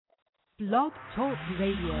Blog Talk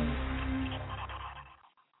Radio.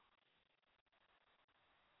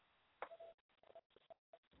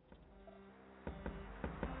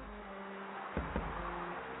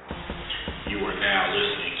 You are now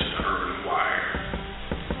listening to The Urban Wire,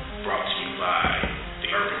 brought to you by the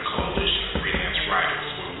Urban Coalition of Freelance Writers,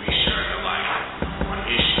 where we shine a light on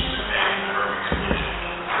issues impacting the urban community.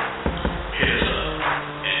 Hit us up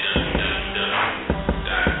at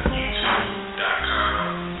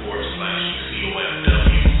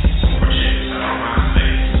www.youtube.com/UCOFW or check us out on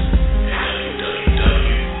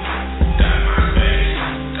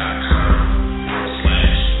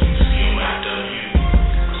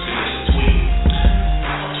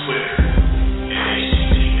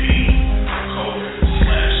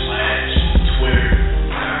MySpace at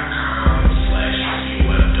www.myspace.com/UCOFW.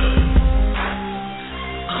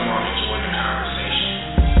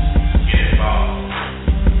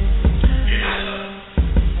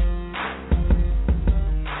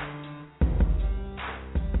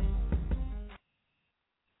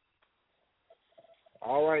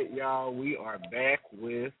 All right, y'all, we are back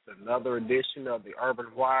with another edition of the Urban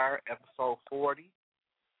Wire, episode 40.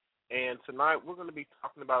 And tonight we're going to be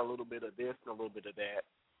talking about a little bit of this and a little bit of that.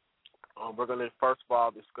 We're going to, first of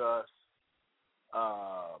all, discuss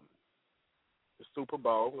the Super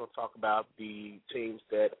Bowl. We're going to talk about the teams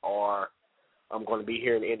that are going to be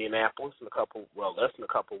here in Indianapolis in less than a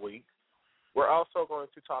couple weeks. We're also going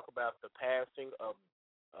to talk about the passing of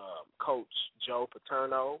Coach Joe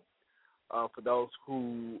Paterno. For those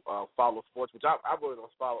who follow sports, which I really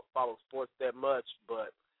don't follow sports that much,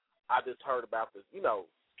 but I just heard about this, scandal.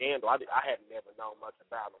 I had never known much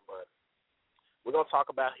about him, but we're going to talk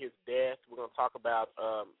about his death. We're going to talk about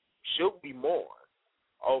should we mourn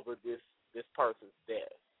over this person's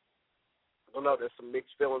death. I know there's some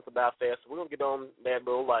mixed feelings about that, so we're going to get on that a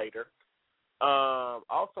little later.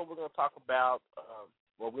 Also, we're going to talk about,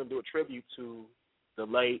 we're going to do a tribute to the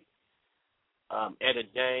late Etta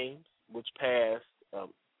James, which passed.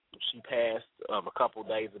 She passed a couple of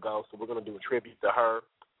days ago, so we're going to do a tribute to her.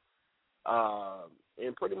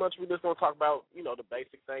 And pretty much we're just going to talk about, the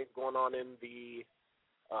basic things going on in the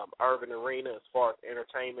urban arena as far as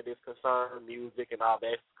entertainment is concerned, music and all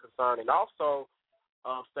that's concerned. And also,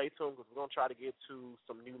 stay tuned because we're going to try to get to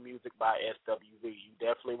some new music by SWV. You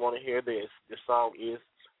definitely want to hear this. This song is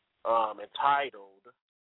entitled,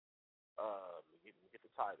 let me get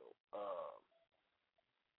the title,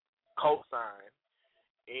 Cosign.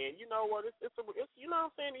 And you know what? It's you know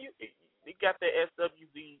what I'm saying? It got that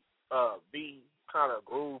SWV V kind of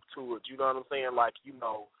groove to it. You know what I'm saying? Like, you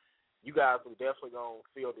guys are definitely going to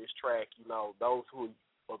feel this track. Those of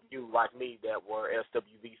you like me that were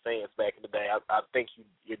SWV fans back in the day, I think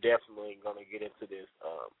you're definitely going to get into this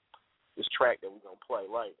track that we're going to play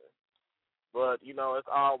later. But, as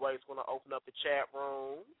always, want to open up the chat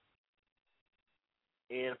room.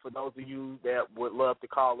 And for those of you that would love to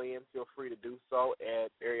call in, feel free to do so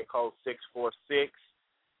at area code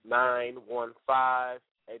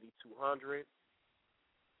 646-915-8200.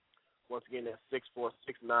 Once again, that's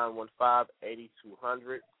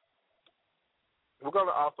 646-915-8200. We're going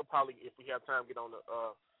to also probably, if we have time, get on the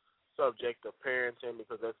subject of parenting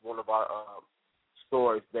because that's one of our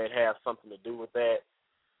stories that have something to do with that.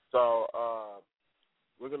 So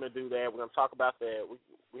we're going to do that. We're going to talk about that.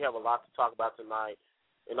 We have a lot to talk about tonight.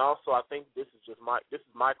 And also, I think this is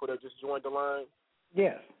Michael that just joined the line.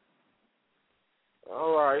 Yes.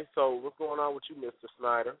 All right. So what's going on with you, Mr.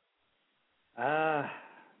 Snyder?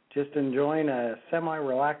 Just enjoying a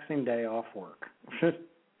semi-relaxing day off work.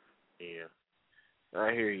 Yeah.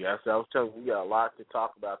 I hear you. I was telling you, we got a lot to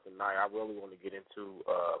talk about tonight. I really want to get into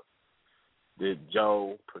the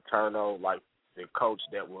Joe Paterno, like the coach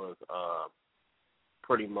that was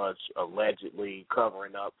pretty much allegedly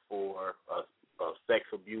covering up for sex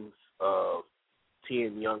abuse of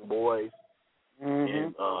 10 young boys. Mm-hmm.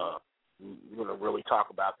 And we're going to really talk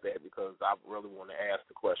about that because I really want to ask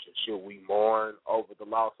the question, should we mourn over the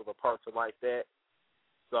loss of a person like that?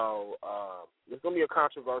 So it's going to be a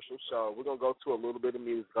controversial show. We're going to go to a little bit of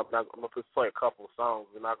music. I'm going to just play a couple of songs.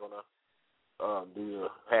 We're not going to do a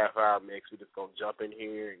half-hour mix. We're just going to jump in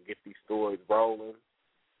here and get these stories rolling.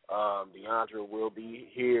 Deandra will be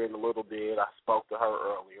here in a little bit. I spoke to her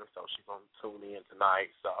earlier, so she's going to tune in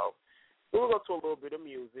tonight. So we'll go to a little bit of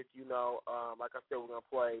music. Like I said, we're going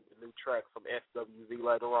to play the new track from SWV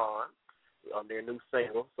later on, their new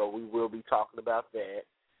single. So we will be talking about that.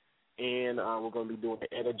 And we're going to be doing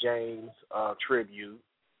the Etta James tribute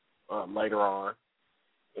later on.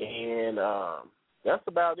 And that's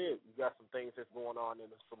about it. We got some things that's going on in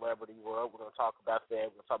the celebrity world. We're going to talk about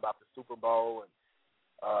that. We're going to talk about the Super Bowl and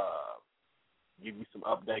give you some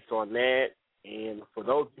updates on that. And for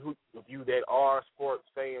those of you that are sports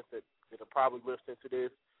fans that are probably listening to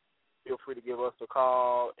this, feel free to give us a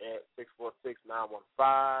call at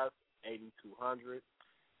 646-915-8200.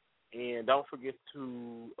 And don't forget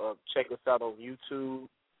to check us out on YouTube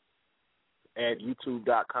at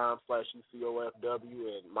youtube.com/UCOFW.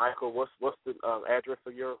 And Michael, what's the address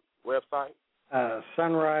of your website?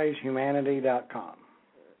 SunriseHumanity.com.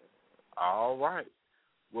 All right.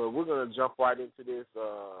 Well, we're going to jump right into this,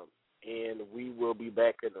 and we will be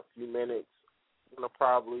back in a few minutes. I'm going to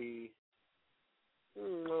probably,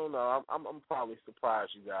 I'm probably surprise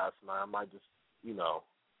you guys tonight. I might just,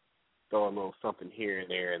 throw a little something here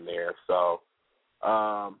and there. So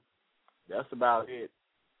that's about it.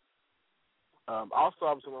 Also,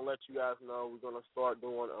 I was going to let you guys know we're going to start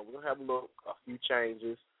doing, we're going to have a few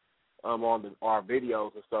changes on our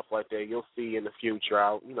videos and stuff like that. You'll see in the future.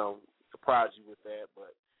 I'll, surprise you with that.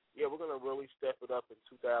 But, yeah, we're going to really step it up in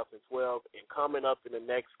 2012. And coming up in the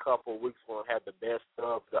next couple of weeks, we're going to have the best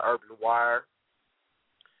of the Urban Wire.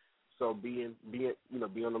 So be on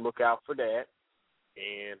the lookout for that.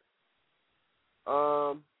 And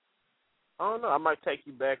I don't know. I might take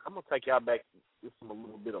you back. I'm gonna take y'all back with a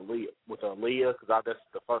little bit of Aaliyah, because that's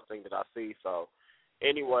the first thing that I see. So,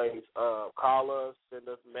 anyways, call us, send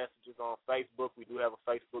us messages on Facebook. We do have a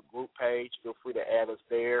Facebook group page. Feel free to add us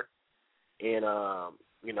there, and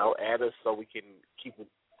add us so we can keep in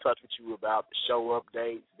touch with you about the show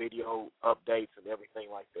updates, video updates, and everything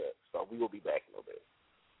like that. So we will be back in a bit.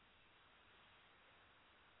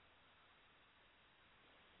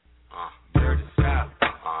 Dirty South.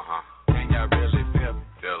 Can y'all really feel us?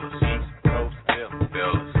 East Coast feel us.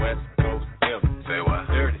 West Coast feel me. Say what?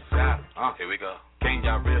 Dirty South. Here we go. Can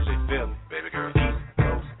y'all really feel me? Baby girl. East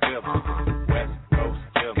Coast feel me. West Coast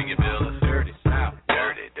feel me. Can you feel us? Dirty South.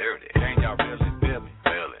 Dirty. Can y'all really feel me?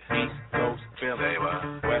 Feel it. East Coast feel me. Say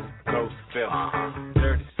what? West Coast feel me.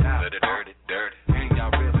 Dirty South. Dirty. Can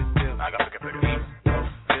y'all really feel me? I got to pick it. East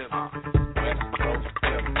Coast feel me. West Coast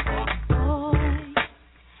feel me.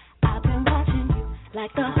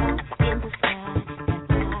 Like the hope in the sky,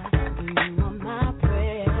 that you are my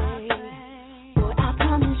prey. Boy, I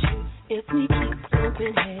promise you, if we keep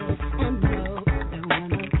open heads and know that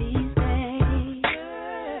one of these days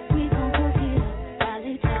we gon' hook it up,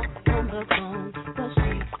 probably talk on the phone, but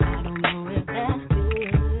see, I don't know if that's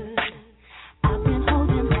good. I've been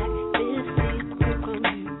holding back this secret from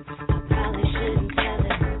you. I probably shouldn't tell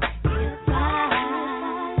it. If I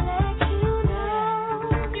let you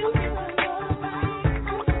know, you can love right.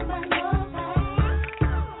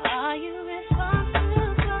 Are you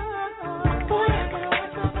responsible? Boy, I gotta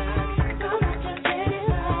watch my back. So much I said it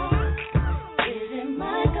right. Is it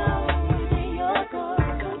my goal? Is it your goal?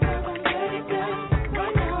 Sometimes I'm dirty good.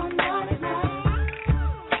 Right now I'm not at night.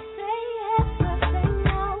 Say yes or say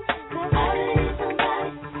no. 'Cause I really need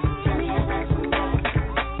somebody. Tell me if that's somebody.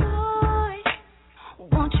 Boy,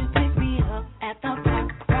 won't you pick me up at the park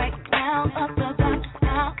right now? Up the block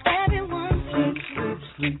now. Everyone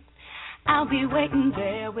sleep. I'll be waiting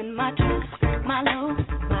there with my dress, my low,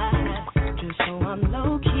 my hat, just so I'm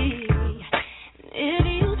low key. If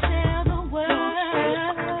you tell the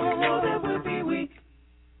world, you know that we'll be weak.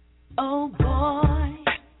 Oh boy,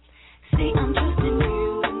 see I'm trusting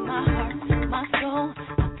you with my heart, my soul. I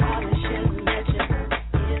probably shouldn't let you go.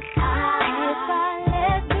 If I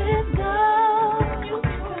let this go, you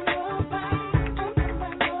can love right.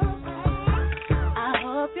 I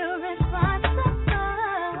hope you're responsible.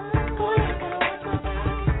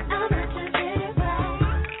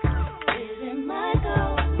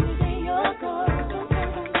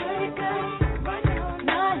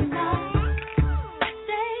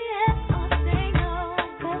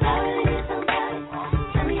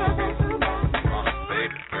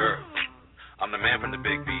 From the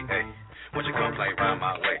big B.A. Won't you come play round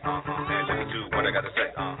my way? And listen to what I got to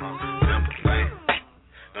say. Simple thing.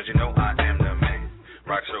 Don't you know I am the man?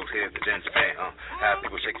 Rock shows here to Japan. Have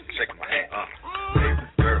people shaking my hand. Baby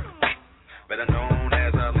girl, better known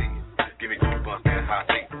as Ali. Give me goosebumps and high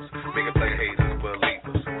feels. Make a play haters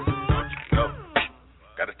believers. Don't you know?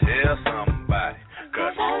 Gotta tell somebody.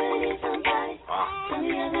 'Cause I really need somebody. Tell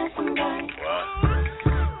me I got somebody. What?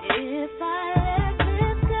 If I let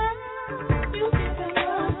this go, you can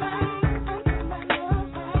love right.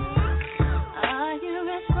 Are you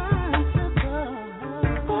responsible?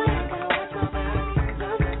 Boy, I gotta watch my back. So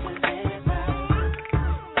much to say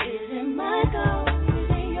right. Is it my goal? Is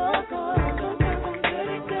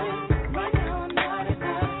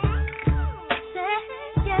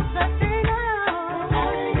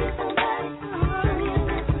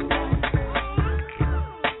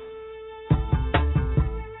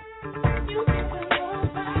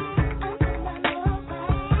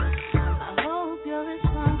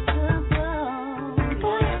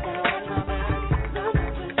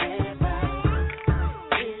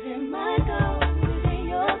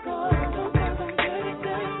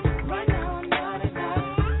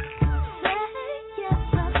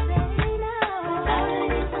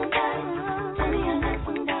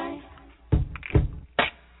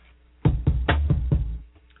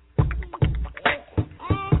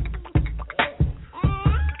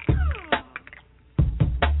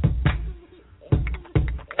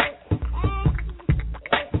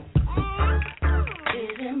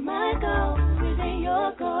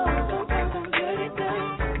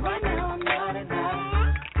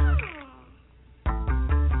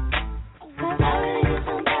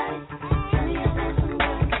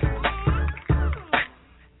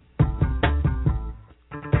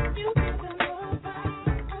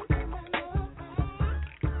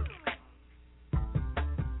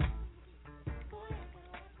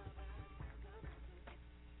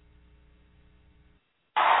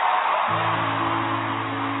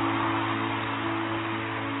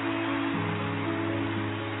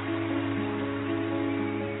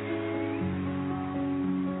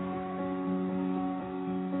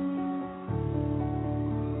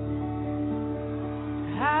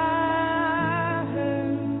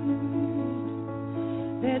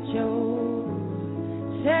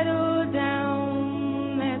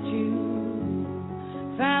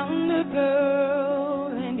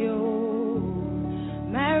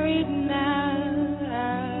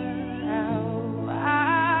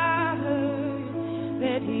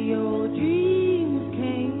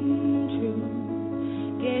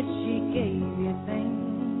gave you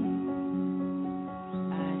things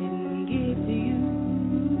I didn't give to you.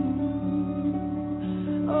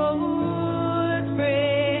 Oh,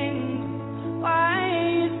 friend, why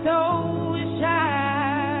you so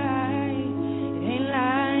shy? It ain't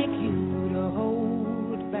like you to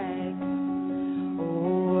hold back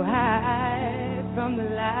or hide from the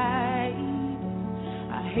light.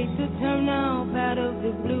 I hate to turn up out of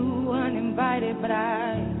the blue uninvited, but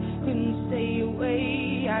I couldn't stay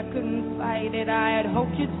away, I couldn't fight it. I had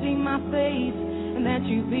hoped you'd see my face and that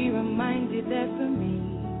you'd be reminded that for me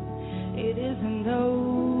it isn't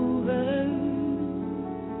over.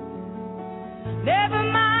 Never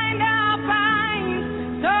mind, I'll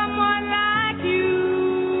find someone like you.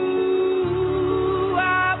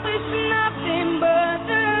 I wish nothing but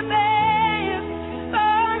the best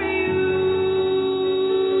for you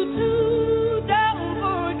too. Don't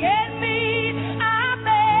forget me, I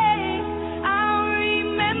beg. I'll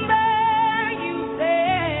remember you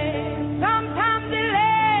said sometimes it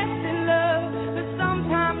lasts in love, but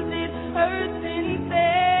sometimes it hurts instead.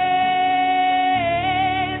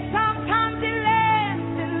 Sometimes it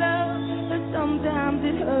lasts in love, but sometimes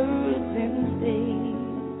it hurts instead.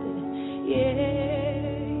 Yeah.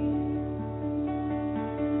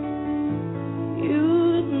 You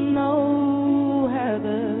know how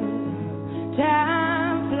the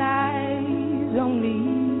time flies. Only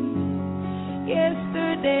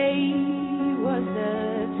yesterday was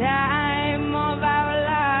the time of our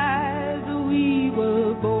lives. We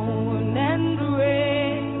were born and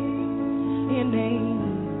raised in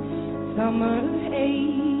a summer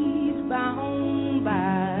haze, bound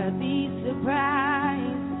by the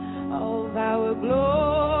surprise of our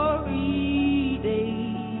glory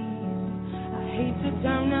days. I hate to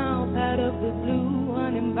turn up out of the blue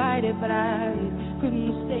uninvited, but I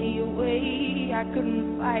couldn't stay away, I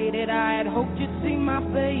couldn't fight it. I had hoped you'd see my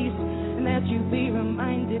face and that you'd be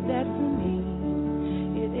reminded that for me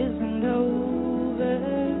it isn't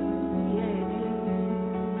over.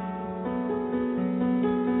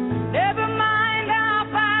 Never mind, I'll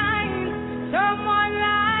find someone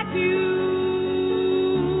like you.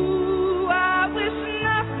 I wish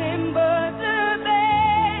nothing but the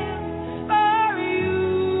best for you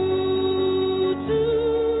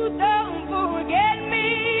too. Don't forget me,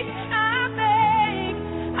 I beg.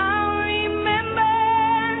 I'll remember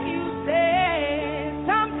you said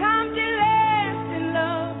sometimes it lasts in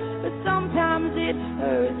love, but sometimes it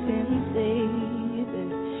hurts instead.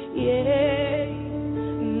 Yeah.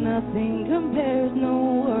 Nothing compares, no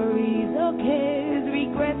worries or cares,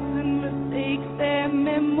 regrets and mistakes that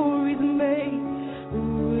memories made. Who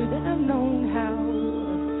would have known how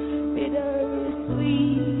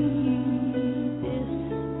bittersweet this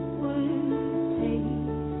would taste?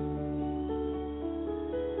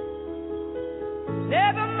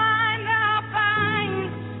 Never mind, I'll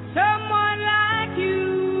find someone like you.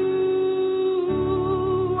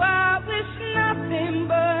 I wish nothing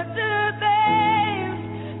but the best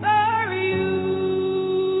for you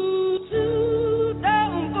too.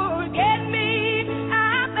 Don't forget me,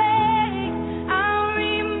 I beg. I'll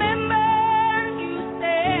remember you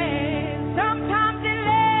said sometimes it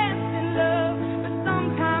lasts in love, but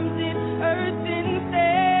sometimes it hurts instead.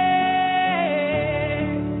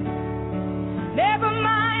 Never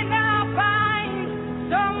mind, I'll find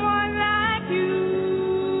someone like you.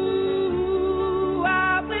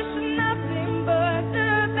 I wish nothing but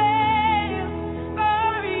the best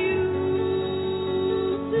for you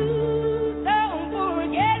too. Don't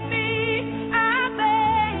forget me, I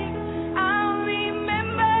beg. I'll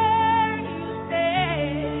remember you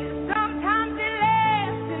said sometimes it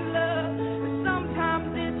lasts in love, but sometimes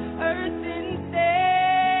it hurts instead.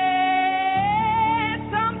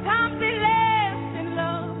 Sometimes it lasts in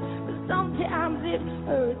love, but sometimes it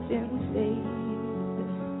hurts instead.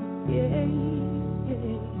 Yeah,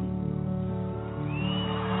 yeah.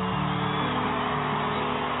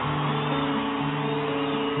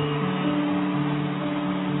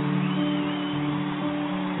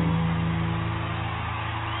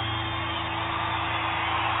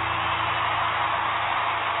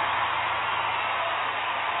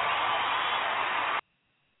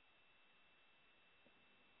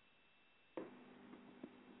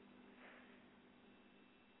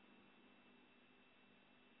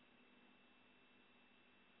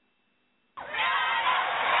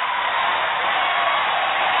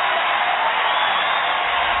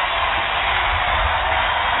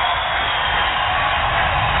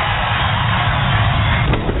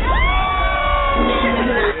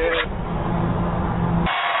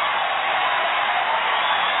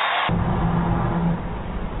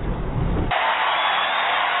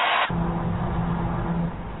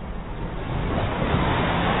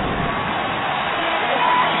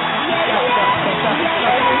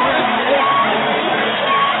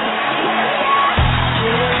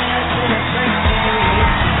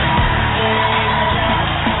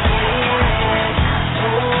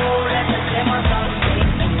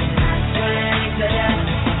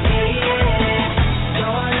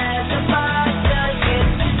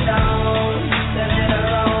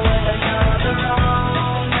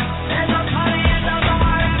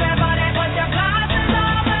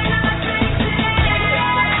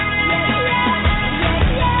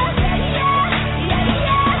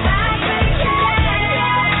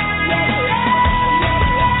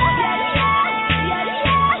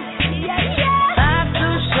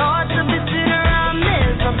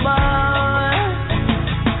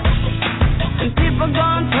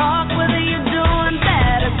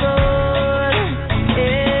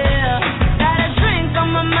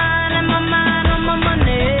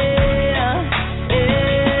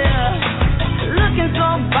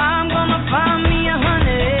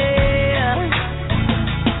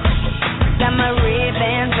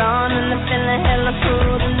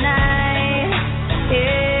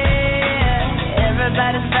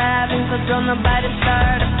 cause don't nobody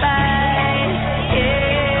start a fight. Yeah,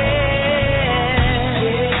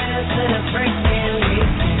 to the freaking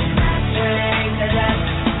weekend. I drink to that.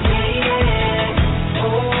 Yeah.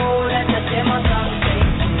 Oh, let the demo song say.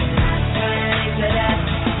 I drink to that.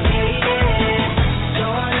 Yeah.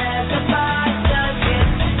 Don't let the boxers get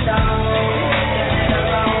stoned. Get it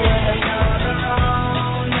wrong with another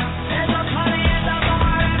wrong. There's a party at the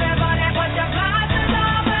bar. Everybody put your glasses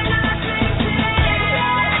up and I drink to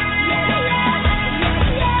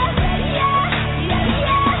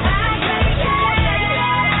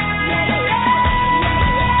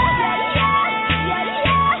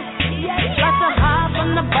Lots of hop on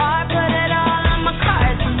the bar, put it all on my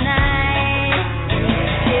card tonight.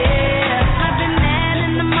 Yeah, I've been mad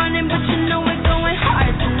in the morning, but you know we're going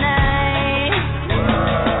hard tonight.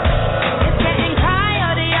 It's getting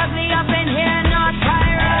coyote ugly up in here, North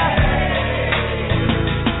Pyro.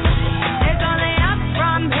 It's only up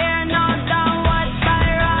from here, no downward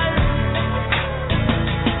spiral.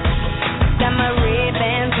 Got my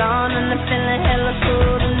Ray-Bans on and I'm feeling hella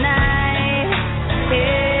cool tonight.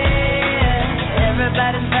 Yeah,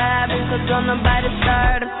 everybody's vibing, so don't nobody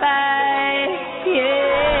start a fight.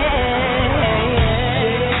 Yeah,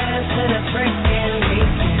 to the freaking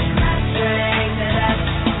weekend. I drink to that.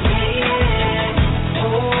 Yeah,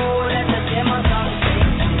 oh, let the demo song sing.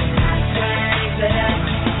 I drink to that.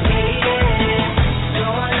 Yeah,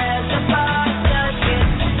 don't let the boxers get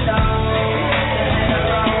stoned. Get it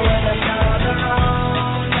wrong with another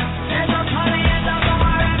wrong. There's a party at the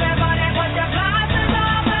bar. Everybody put your glasses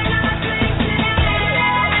up and I drink to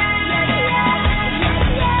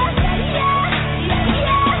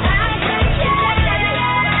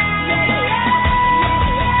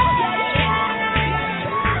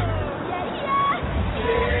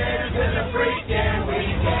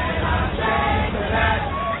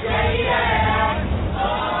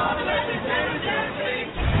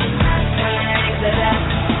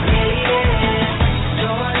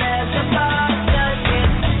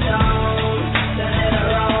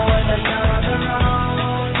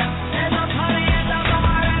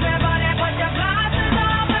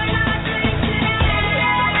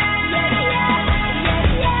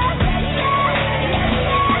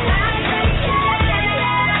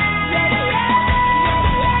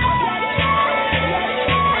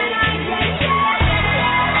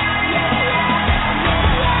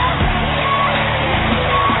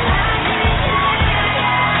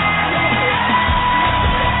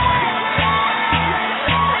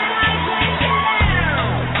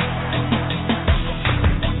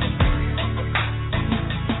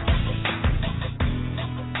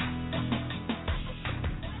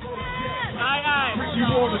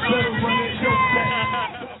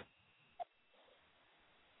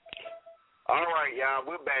All right, y'all,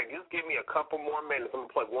 we're back. Just give me a couple more minutes. I'm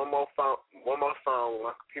gonna play one more song.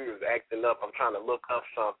 My computer's acting up. I'm trying to look up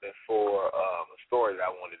something for a story that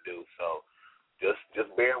I want to do. So just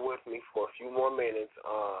bear with me for a few more minutes.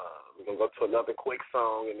 We're gonna go to another quick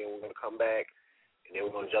song, and then we're gonna come back, and then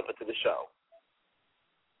we're gonna jump into the show.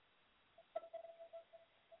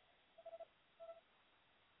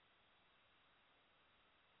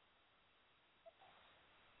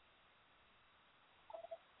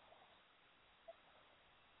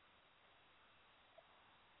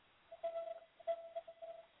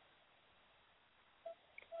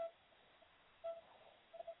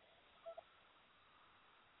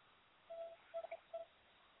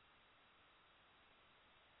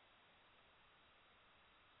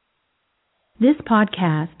 This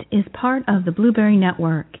podcast is part of the Blueberry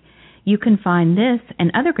Network. You can find this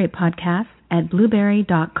and other great podcasts at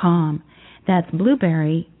blueberry.com. That's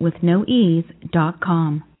blueberry with no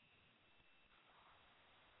e's.com.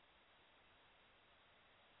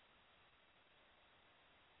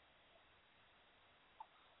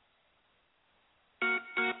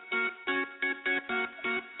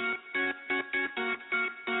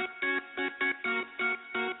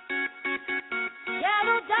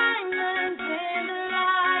 Yellow diamonds in the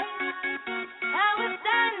light, and we're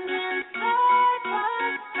standing side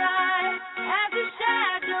by side as the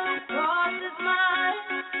shadow crosses mine.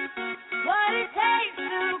 What it takes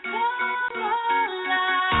to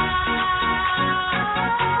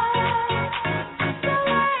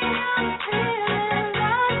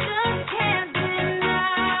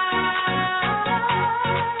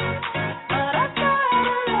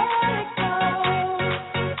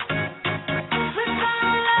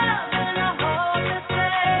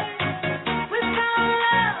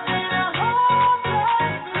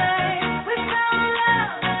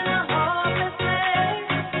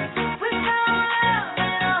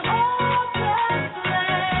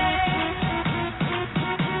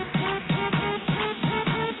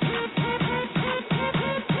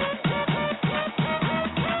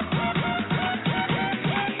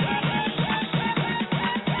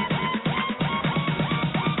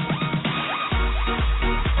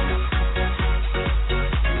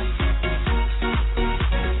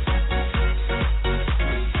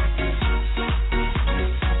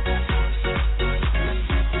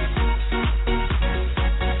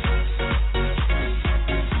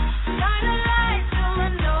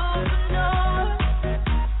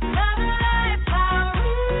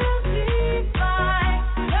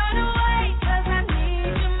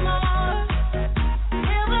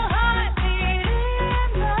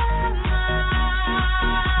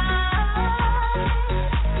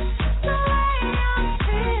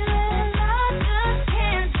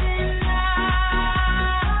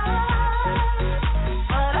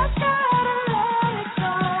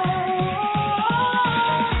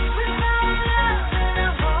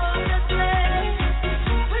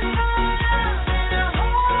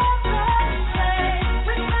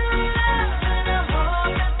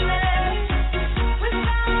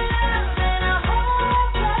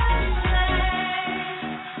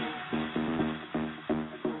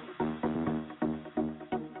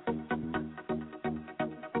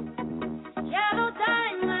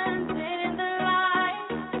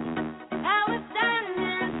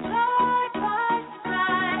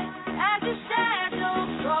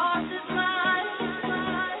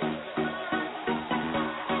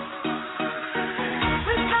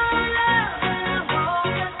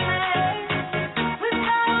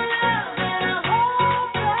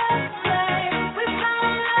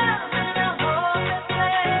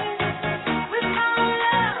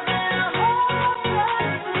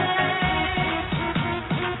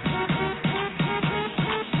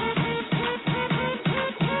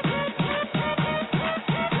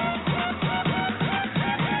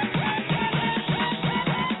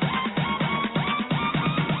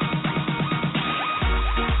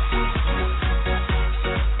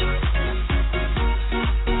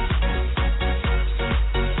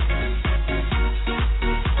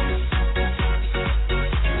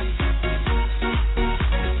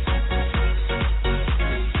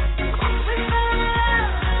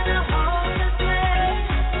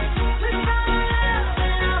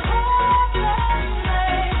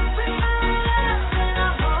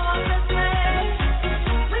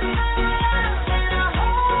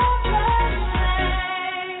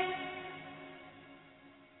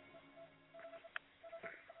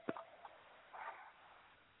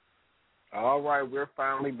All right, we're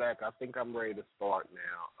finally back. I think I'm ready to start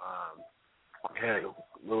now. I had a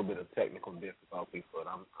little bit of technical difficulty, but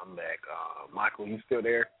I'm back. Michael, you still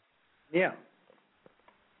there? Yeah.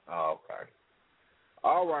 Oh, okay.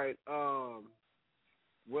 All right.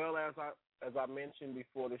 Well, as I mentioned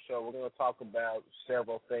before the show, we're going to talk about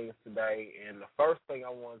several things today. And the first thing I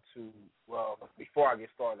want to, well, before I get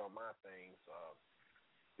started on my things,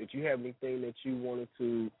 did you have anything that you wanted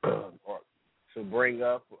to or to bring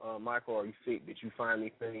up, Michael? Or you see, did you find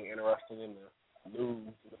anything interesting in the news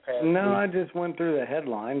in the past No, week? I just went through the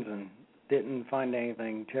headlines and didn't find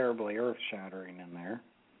anything terribly earth-shattering in there.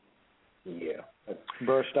 Yeah.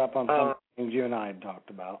 Brushed up on some things you and I had talked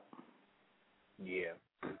about. Yeah.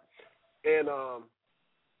 And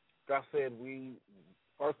like I said, we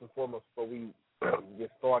first and foremost, before we get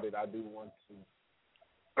started, I do want to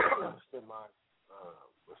send my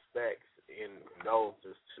respects and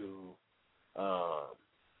condolences to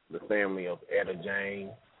the family of Etta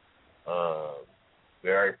James,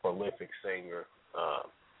 very prolific singer,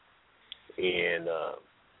 and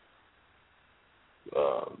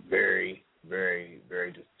very, very,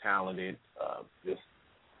 very just talented, just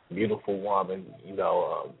beautiful woman. You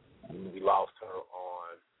know, we lost her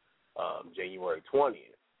on January 20th,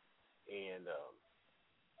 and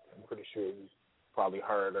I'm pretty sure you probably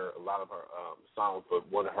heard a lot of her songs,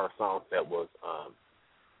 but one of her songs that was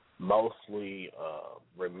mostly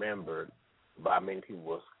remembered by many people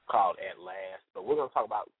was called At Last. But we're going to talk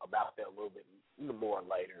about that a little bit more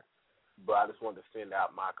later. But I just wanted to send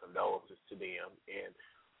out my condolences to them, and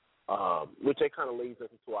which that kind of leads us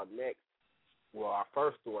into our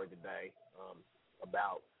first story today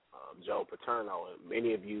about Joe Paterno. And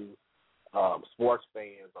many of you sports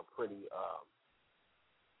fans are pretty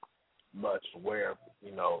much aware,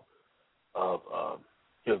 you know, of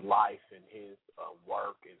his life and his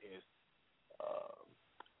work and his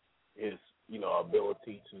you know,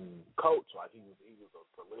 ability to coach. Like he was a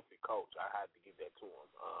prolific coach. I had to give that to him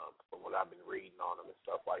from what I've been reading on him and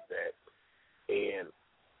stuff like that. And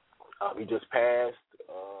he just passed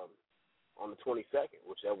on the 22nd,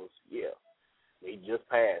 which that was he just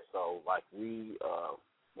passed. So like we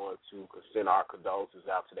want to send our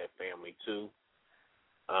condolences out to that family too.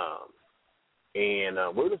 And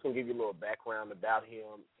we're just going to give you a little background about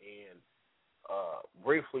him and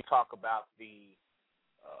briefly talk about the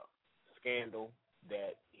scandal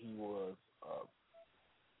that he was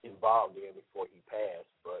involved in before he passed.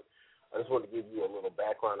 But I just want to give you a little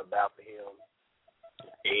background about him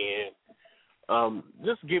and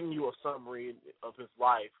just giving you a summary of his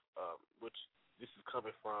life, which this is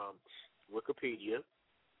coming from Wikipedia.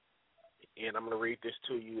 And I'm going to read this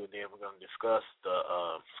to you, and then we're going to discuss the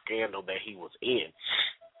scandal that he was in.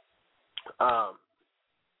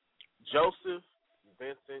 Joseph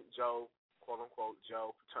Vincent Joe, quote-unquote,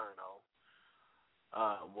 Joe Paterno,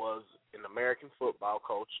 was an American football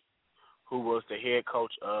coach who was the head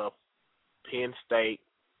coach of Penn State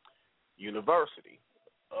University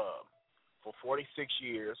for 46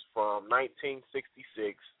 years from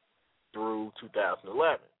 1966 through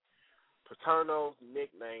 2011. Paterno's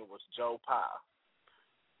nickname was Joe Pie,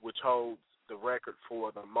 which holds the record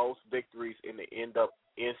for the most victories in the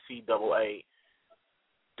NCAA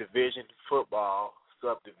Division football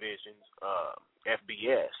subdivisions,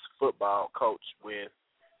 FBS football coach with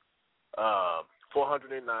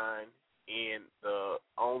 409 and the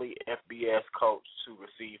only FBS coach to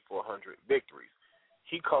receive 400 victories.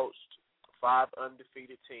 He coached 5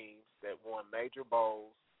 undefeated teams that won major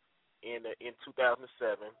bowls. In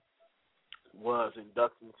 2007, was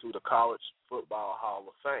inducted into the College Football Hall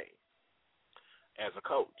of Fame as a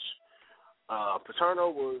coach. Paterno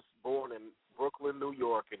was born in Brooklyn, New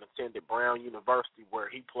York, and attended Brown University, where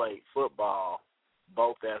he played football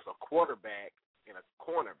both as a quarterback and a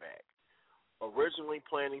cornerback. Originally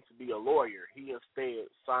planning to be a lawyer, he instead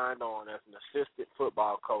signed on as an assistant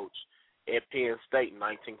football coach at Penn State in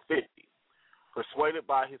 1950. Persuaded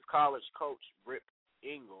by his college coach, Rip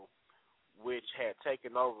Engel, which had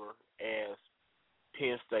taken over as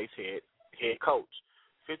Penn State's head coach.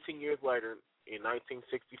 15 years later, in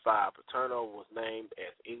 1965, Paterno was named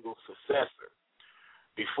as Engel's successor.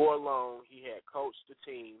 Before long, he had coached the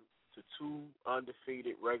team to 2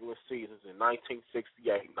 undefeated regular seasons in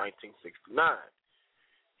 1968 and 1969.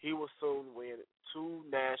 He would soon win 2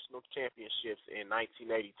 national championships in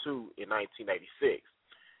 1982 and 1986.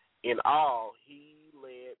 In all, he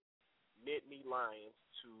led Nittany Lions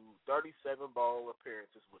to 37 bowl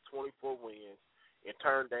appearances with 24 wins and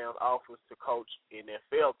turned down offers to coach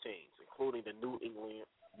NFL teams, including the New England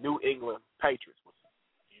Patriots, which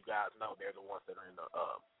you guys know they're the ones that are in the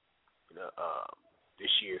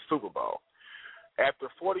this year's Super Bowl. After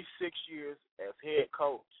 46 years as head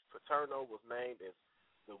coach, Paterno was named as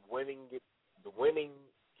the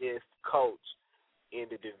winningest coach in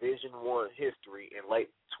the Division I history in late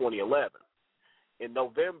 2011. In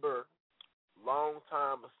November,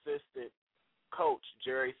 longtime assistant coach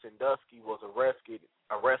Jerry Sandusky was arrested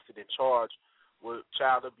and charged with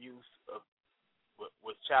child abuse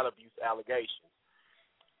allegations.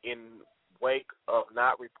 In wake of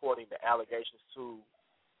not reporting the allegations to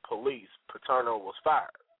police, Paterno was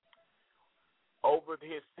fired. Over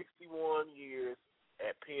his 61 years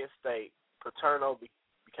at Penn State, Paterno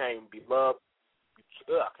became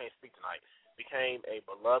a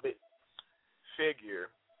beloved figure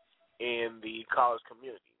in the college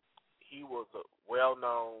community. He was well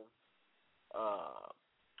known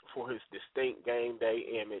for his distinct game day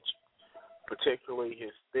image, particularly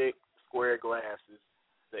his thick, square glasses,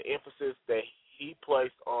 the emphasis that he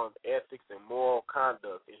placed on ethics and moral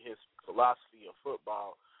conduct in his philosophy of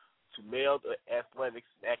football to meld athletics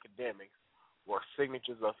and academics were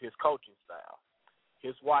signatures of his coaching style.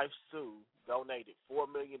 His wife, Sue, donated $4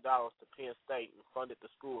 million to Penn State and funded the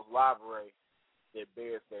school's library that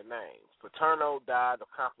bears their names. Paterno died of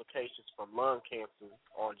complications from lung cancer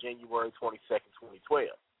on January 22nd,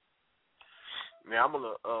 2012. Now, I'm going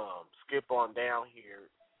to skip on down here,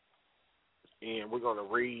 and we're going to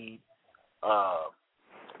read, as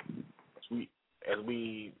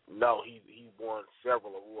we know, he won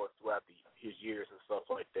several awards throughout his years and stuff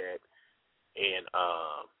like that. And,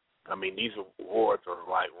 I mean, these awards are,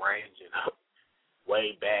 like, ranging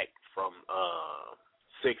way back from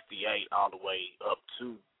 68 all the way up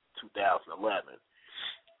to 2011.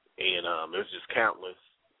 And there's just countless,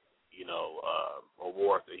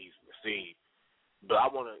 awards that he's received. But I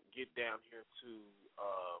want to get down here to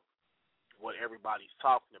what everybody's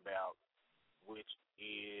talking about, which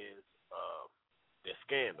is the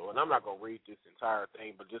scandal. And I'm not going to read this entire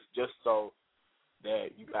thing, but just so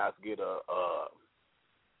that you guys get a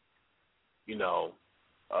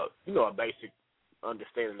basic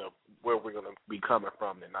understanding of where we're going to be coming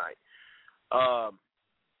from tonight.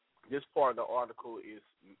 This part of the article is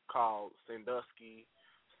called Sandusky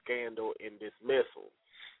Scandal and Dismissal.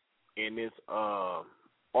 And this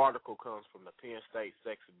article comes from the Penn State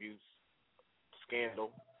sex abuse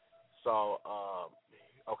scandal. So,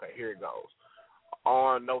 okay, here it goes.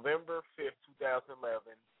 On November 5th,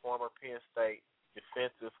 2011, former Penn State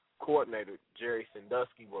defensive coordinator Jerry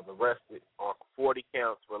Sandusky was arrested on 40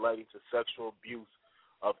 counts relating to sexual abuse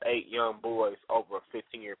of 8 young boys over a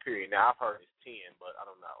 15-year period. Now, I've heard it's 10, but I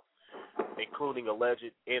don't know, including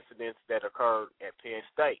alleged incidents that occurred at Penn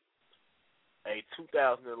State. A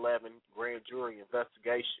 2011 grand jury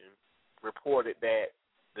investigation reported that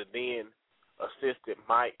the then assistant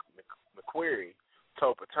Mike McQuarrie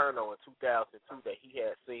told Paterno in 2002 that he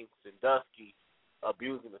had seen Sandusky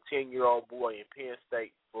abusing a 10-year-old boy in Penn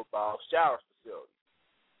State football shower facility.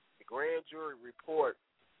 The grand jury report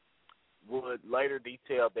would later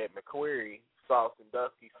detail that McQuarrie saw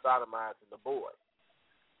Sandusky sodomizing the boy.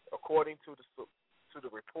 According to the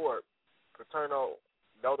report, Paterno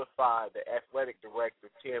notified the athletic director,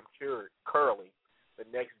 Tim Curley, the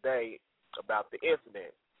next day about the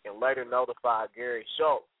incident and later notified Gary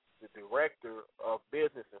Schultz, the director of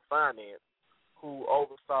business and finance, who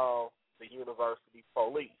oversaw the university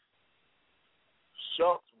police.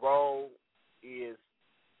 Schultz's role is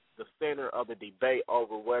the center of the debate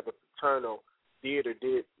over whether Paterno did or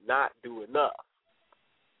did not do enough.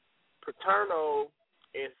 Paterno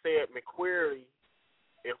and said McQuarrie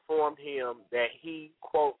informed him that he,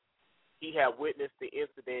 quote, he had witnessed the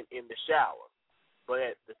incident in the shower, but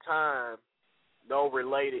at the time,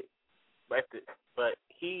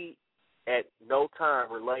 he at no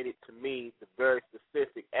time related to me the very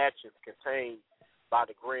specific actions contained by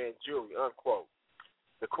the grand jury, unquote.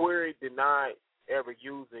 McQuarrie denied ever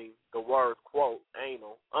using the words, quote,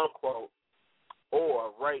 anal, unquote,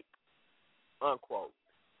 or rape, unquote,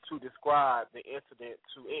 to describe the incident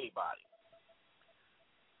to anybody.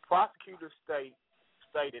 Prosecutors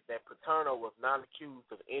stated that Paterno was not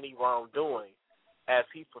accused of any wrongdoing as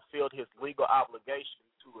he fulfilled his legal obligation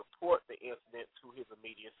to report the incident to his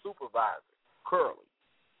immediate supervisor, Curley.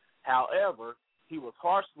 However, he was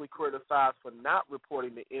harshly criticized for not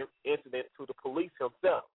reporting the incident to the police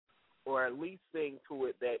himself, or at least seeing to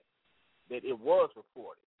it that it was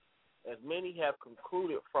reported. As many have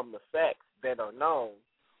concluded from the facts that are known,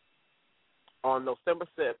 on November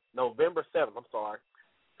 7th,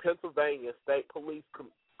 Pennsylvania State Police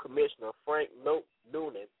Commissioner Frank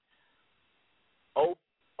Noonan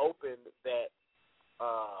opened that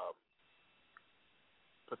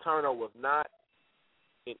Paterno was not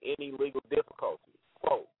in any legal difficulty.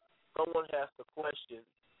 Quote, someone has to question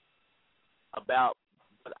about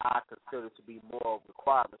what I consider to be moral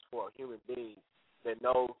requirements for a human being that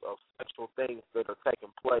knows of sexual things that are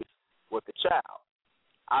taking place with the child.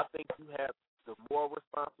 I think you have the moral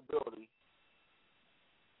responsibility,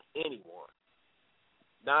 anyone,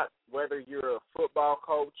 not whether you're a football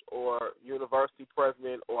coach or university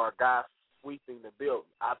president or a guy sweeping the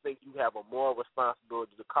building. I think you have a moral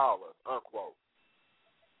responsibility to call us, unquote.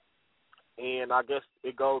 And I guess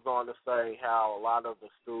it goes on to say how a lot of the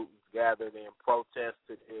students gathered and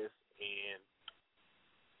protested this, and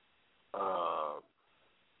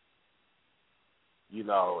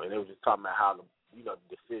and it was just talking about how the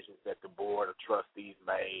decisions that the board of trustees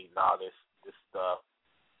made and all this stuff.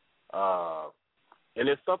 And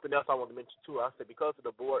there's something else I want to mention too. I said because of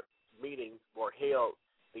the board meetings were held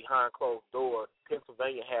behind closed doors,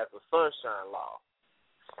 Pennsylvania has a sunshine law,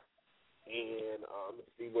 and let's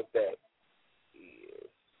see what that is.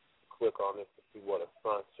 Click on this to see what a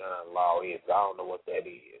sunshine law is. I don't know what that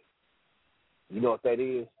is. You know what that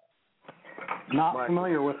is? Not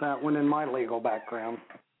familiar with that one in my legal background.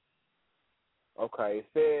 Okay, it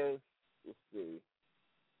says, let's see.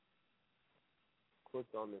 Click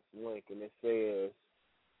on this link, and it says,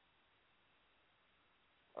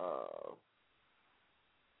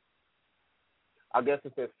 I guess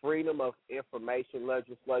it says freedom of information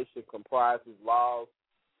legislation comprises laws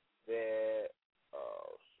that,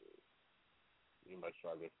 let me make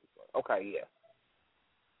sure I get this right. Okay, yeah.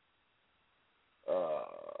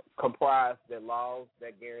 Comprise the laws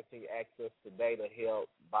that guarantee access to data held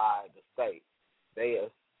by the state. They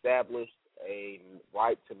established a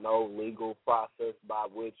right to know legal process by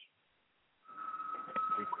which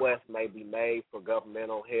requests may be made for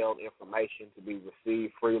governmental held information to be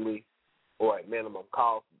received freely or at minimum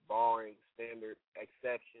cost, barring standard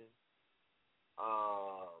exceptions.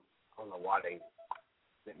 I don't know why they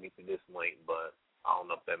sent me to this link, but I don't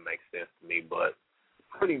know if that makes sense to me. But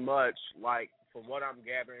pretty much, like, from what I'm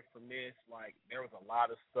gathering from this, like, there was a lot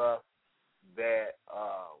of stuff that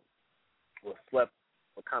was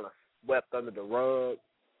kind of swept under the rug.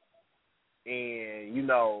 And,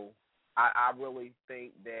 I really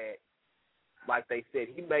think that, like they said,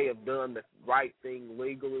 he may have done the right thing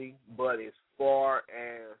legally, but as far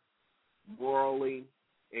as morally,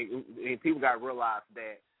 and people got to realize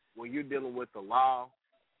that when you're dealing with the law,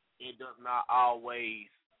 it does not always,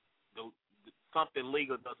 something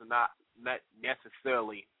legal does not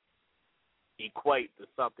necessarily equate to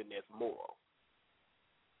something that's moral.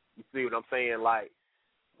 You see what I'm saying? Like,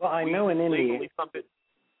 well, I know in Indiana, something.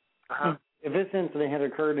 If this incident had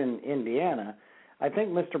occurred in Indiana, I think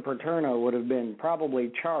Mr. Paterno would have been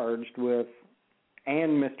probably charged with,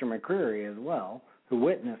 and Mr. McCreary as well, who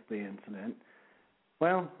witnessed the incident.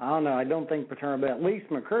 Well, I don't know. I don't think Paterno, but at least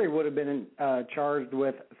McCreary would have been charged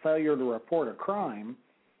with failure to report a crime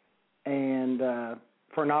and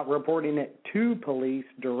for not reporting it to police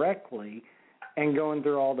directly and going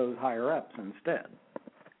through all those higher-ups instead.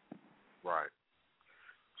 Right.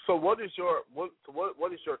 So what is your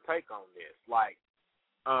take on this? Like,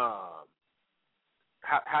 how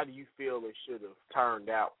do you feel it should have turned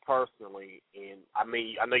out personally? And I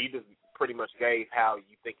mean, I know you just pretty much gave how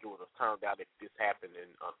you think it would have turned out if this happened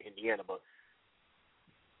in Indiana, but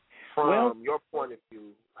from your point of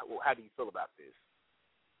view, how do you feel about this?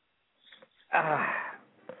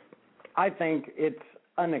 I think it's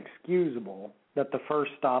unexcusable that the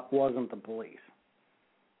first stop wasn't the police.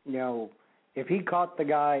 If he caught the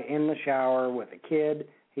guy in the shower with a kid,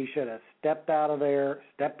 he should have stepped out of there,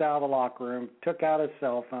 stepped out of the locker room, took out his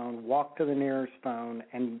cell phone, walked to the nearest phone,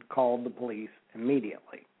 and called the police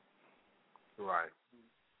immediately. Right.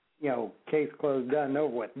 Case closed, done,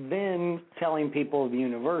 over with. Then telling people of the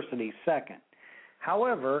university second.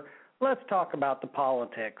 However, let's talk about the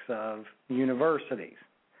politics of universities.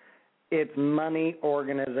 It's money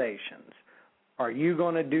organizations. Are you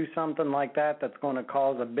going to do something like that that's going to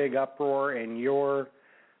cause a big uproar in your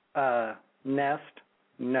nest?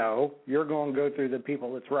 No. You're going to go through the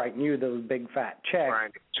people that's writing you those big fat checks.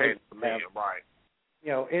 Trying to change the man, right.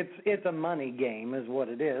 It's a money game is what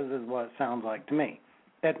it is what it sounds like to me.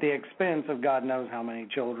 At the expense of God knows how many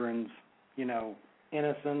children's,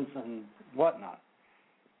 innocence and whatnot.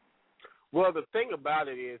 Well, the thing about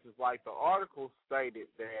it is like the article stated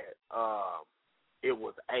that it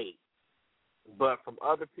was 8. But from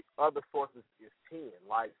other sources, it's 10.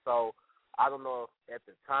 Like, so I don't know if at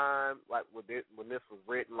the time, like when this was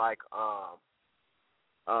written, like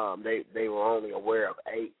they were only aware of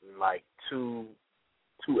 8, and like two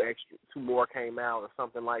more came out or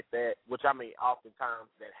something like that. Which I mean, oftentimes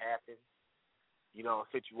that happens. A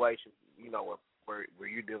situation, where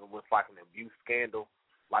you're dealing with like an abuse scandal,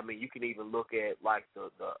 I mean, you can even look at like the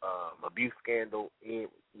abuse scandal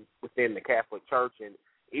within the Catholic Church, and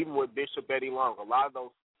even with Bishop Eddie Long, a lot of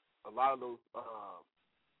those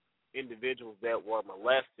individuals that were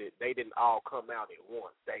molested, they didn't all come out at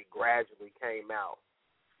once. They gradually came out.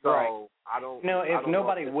 So right. I don't. If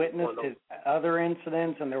nobody witnessed his other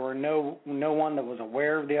incidents, and there were no one that was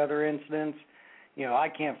aware of the other incidents, I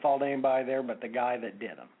can't fault anybody there but the guy that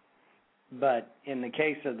did them. But in the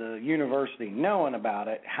case of the university knowing about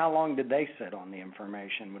it, how long did they sit on the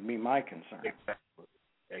information would be my concern.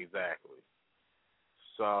 Exactly.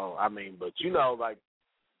 So, I mean, but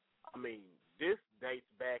this dates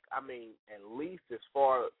back, at least as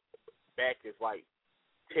far back as,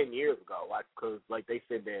 10 years ago, because, they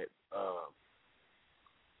said that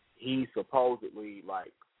he supposedly,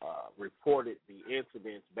 reported the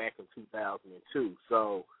incidents back in 2002.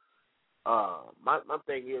 So, my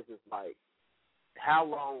thing is how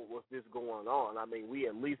long was this going on? I mean, we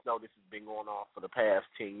at least know this has been going on for the past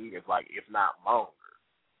 10 years, if not longer.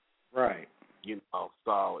 Right.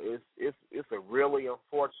 So it's a really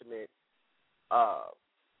unfortunate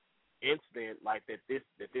incident that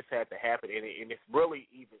this had to happen, and it's really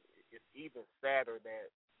even sadder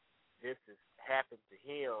that this has happened to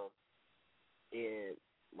him, and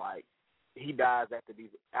he dies after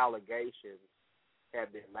these allegations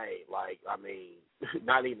have been made.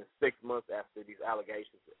 Not even 6 months after these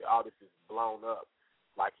allegations, all this is blown up.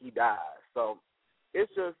 He dies. So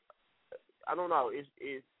it's just, I don't know.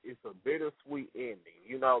 It's a bittersweet ending,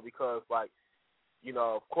 because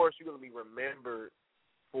of course you're gonna be remembered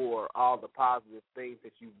for all the positive things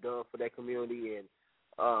that you've done for that community and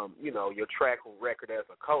your track record as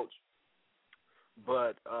a coach.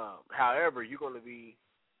 But however, you're gonna be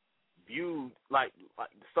viewed like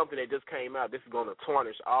something that just came out. This is going to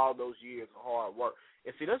tarnish all those years of hard work.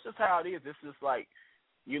 And see, that's just how it is. This is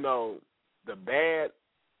the bad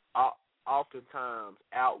oftentimes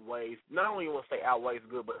outweighs, not only you want to say outweighs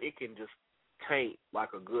good, but it can just taint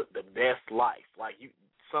the best life.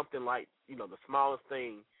 The smallest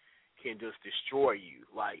thing can just destroy you.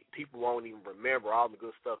 People won't even remember all the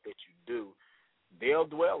good stuff that you do. They'll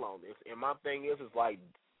dwell on this. And my thing is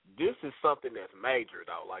this is something that's major,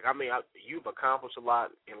 though. You've accomplished a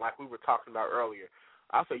lot, and like we were talking about earlier,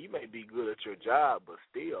 I say you may be good at your job, but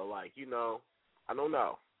still, I don't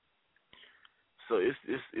know. So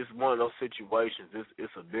it's one of those situations.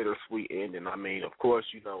 It's a bittersweet ending. Of course,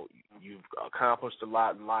 you've accomplished a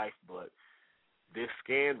lot in life, but this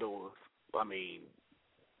scandal,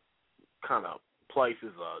 kind of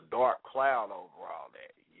places a dark cloud over all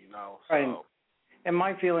that, So. Right. And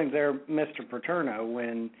my feelings there, Mr. Paterno,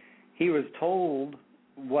 when he was told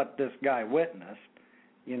what this guy witnessed,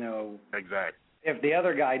 Exactly. If the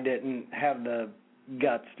other guy didn't have the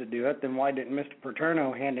guts to do it, then why didn't Mr.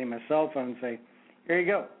 Paterno hand him a cell phone and say, "Here you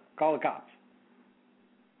go, call the cops"?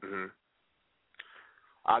 Mhm.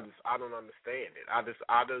 I don't understand it. I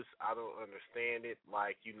don't understand it.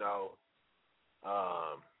 Like you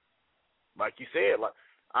said,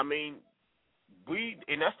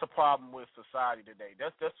 and that's the problem with society today.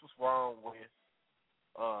 That's what's wrong with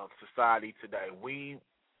society today. We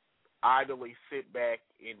idly sit back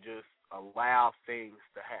and just allow things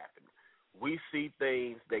to happen. We see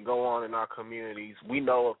things that go on in our communities. We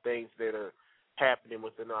know of things that are happening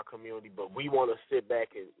within our community, but we want to sit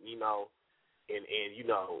back and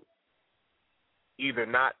either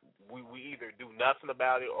not. We either do nothing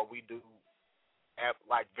about it or we do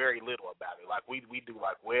very little about it. We do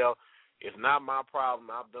well. It's not my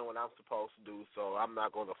problem. I'm doing what I'm supposed to do, so I'm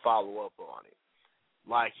not going to follow up on it.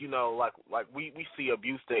 We see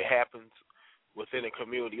abuse that happens within a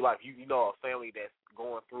community. A family that's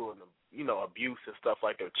going through abuse and stuff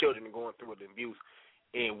like their children are going through an abuse,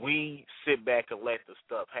 and we sit back and let the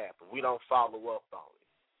stuff happen. We don't follow up on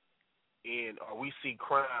it. Or we see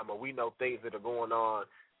crime, or we know things that are going on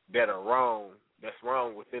that are wrong, that's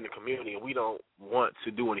wrong within the community, and we don't want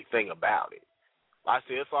to do anything about it. Like I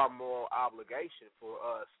said, it's our moral obligation for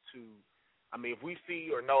us to, if we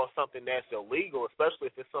see or know something that's illegal,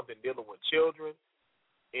 especially if it's something dealing with children,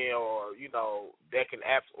 or that can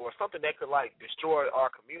or something that could destroy our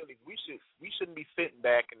community, we shouldn't be sitting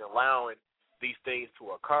back and allowing these things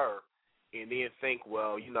to occur, and then think,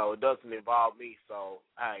 well, it doesn't involve me, so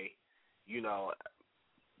hey,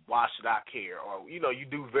 why should I care? Or you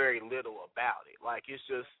do very little about it. It's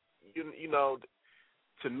just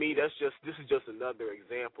to me, this is just another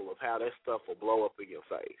example of how that stuff will blow up in your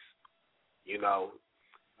face.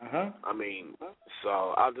 Uh-huh.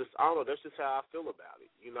 So I don't know. That's just how I feel about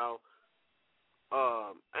it. And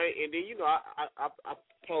then I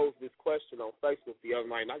posed this question on Facebook the other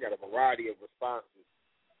night, and I got a variety of responses.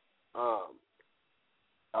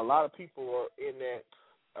 a lot of people are in that.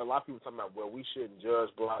 A lot of people talking about, well, we shouldn't judge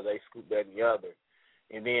Blase, Scoop, that, and the other.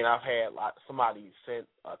 And then I've had somebody sent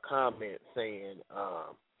a comment saying,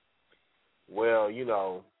 well, you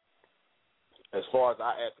know, as far as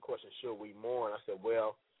I asked the question, should we mourn? I said,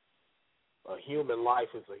 well, a human life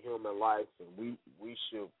is a human life, and we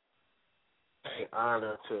should pay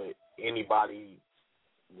honor to anybody's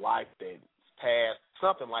life that's passed,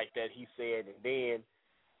 something like that, he said. And then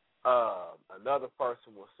another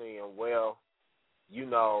person was saying, well, you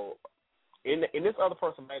know, and this other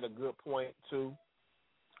person made a good point, too.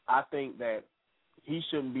 I think that he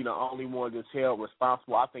shouldn't be the only one that's held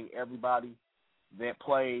responsible. I think everybody that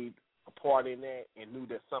played a part in that and knew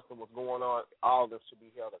that something was going on, all of them should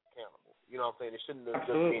be held accountable. You know what I'm saying? It shouldn't have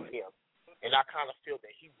just been him. And I kind of feel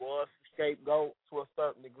that he was the scapegoat to a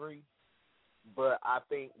certain degree, but I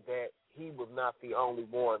think that he was not the only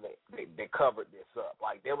one that covered this up.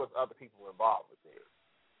 Like, there was other people involved with this.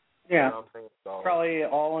 Yeah, you know what I'm saying? So, probably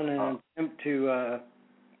all in an attempt to,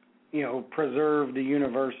 preserve the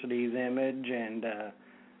university's image, and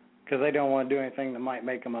because they don't want to do anything that might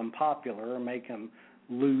make them unpopular or make them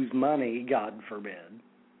lose money, God forbid.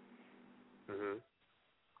 Mm-hmm.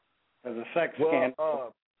 As a sex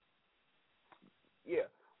scandal. Yeah.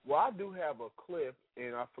 Well, I do have a clip,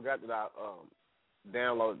 and I forgot that I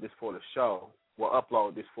downloaded this for the show. Well,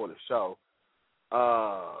 uploaded this for the show.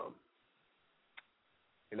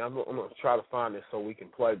 And I'm going to try to find this so we can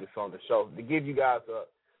play this on the show. To give you guys a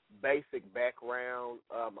basic background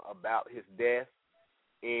about his death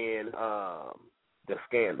and the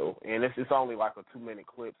scandal. And it's only like a 2-minute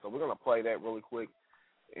clip, so we're going to play that really quick,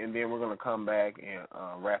 and then we're going to come back and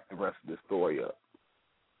wrap the rest of this story up.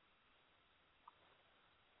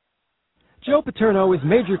 Joe Paterno is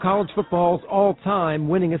Major College Football's all-time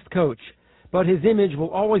winningest coach, but his image will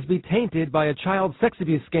always be tainted by a child sex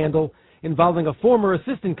abuse scandal involving a former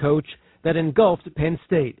assistant coach that engulfed Penn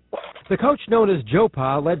State. The coach known as Joe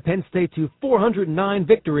Pa led Penn State to 409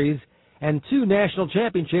 victories and 2 national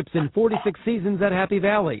championships in 46 seasons at Happy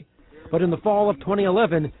Valley. But in the fall of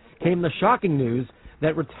 2011 came the shocking news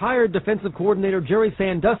that retired defensive coordinator Jerry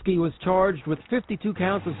Sandusky was charged with 52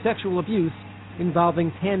 counts of sexual abuse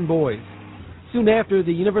involving 10 boys. Soon after,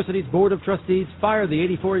 the university's Board of Trustees fired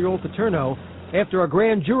the 84-year-old Paterno after a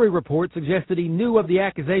grand jury report suggested he knew of the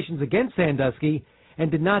accusations against Sandusky and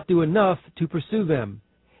did not do enough to pursue them.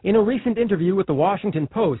 In a recent interview with the Washington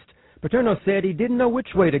Post, Paterno said he didn't know which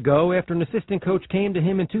way to go after an assistant coach came to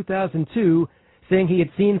him in 2002 saying he had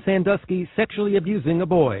seen Sandusky sexually abusing a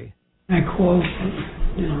boy. I called,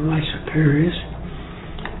 my superiors,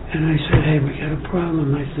 and I said, hey, we got a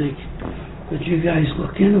problem, I think. Would you guys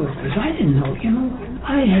look into it? Because I didn't know,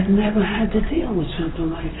 I had never had to deal with something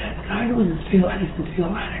like that. I didn't feel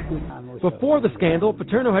adequate. Before the scandal,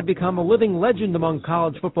 Paterno had become a living legend among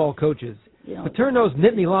college football coaches. Paterno's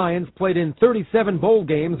Nittany Lions played in 37 bowl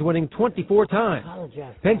games, winning 24 times.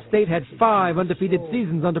 Penn State had 5 undefeated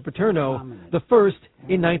seasons under Paterno, the first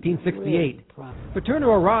in 1968. Paterno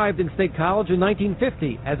arrived in State College in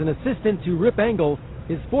 1950 as an assistant to Rip Engel,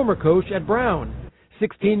 his former coach at Brown.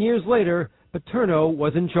 16 years later, Paterno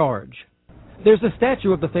was in charge. There's a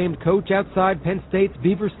statue of the famed coach outside Penn State's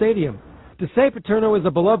Beaver Stadium. To say Paterno is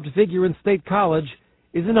a beloved figure in State College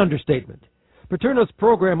is an understatement. Paterno's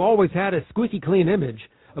program always had a squeaky clean image,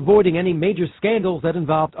 avoiding any major scandals that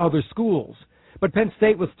involved other schools. But Penn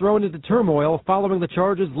State was thrown into turmoil following the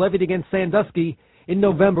charges levied against Sandusky in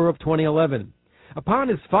November of 2011. Upon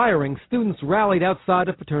his firing, students rallied outside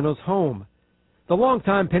of Paterno's home. The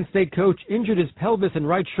longtime Penn State coach injured his pelvis and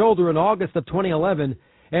right shoulder in August of 2011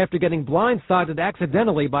 after getting blindsided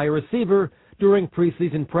accidentally by a receiver during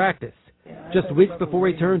preseason practice. Just weeks before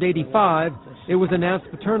he turned 85, it was announced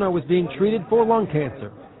Paterno was being treated for lung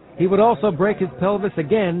cancer. He would also break his pelvis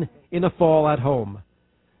again in a fall at home.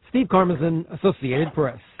 Steve Karmazin, Associated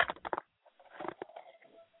Press.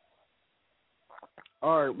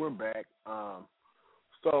 All right, we're back.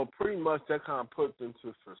 So pretty much that kind of puts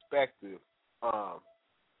into perspective on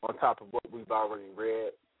top of what we've already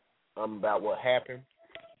read about what happened.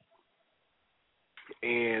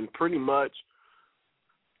 And pretty much,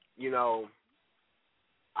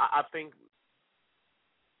 I think,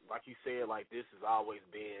 like you said, like this has always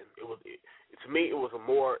been, to me, it was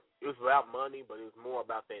about money, but it was more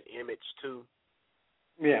about that image too.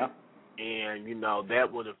 Yeah. And,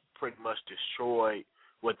 that would have pretty much destroyed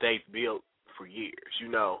what they've built for years,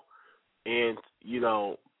 And,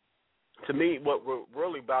 to me, what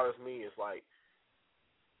really bothers me is like,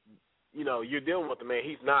 you're dealing with the man.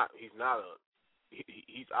 He's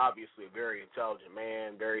obviously a very intelligent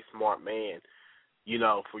man, very smart man.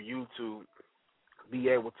 For you to be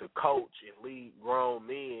able to coach and lead grown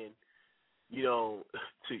men, you know,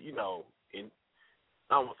 to, you know, and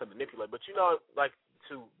I don't want to say manipulate, but, you know, like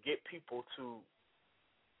to get people to,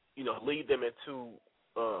 you know, lead them into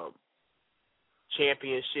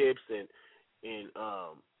championships and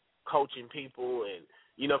coaching people, and,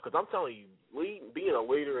 you know, because I'm telling you, being a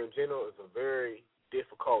leader in general is a very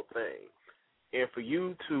difficult thing. And for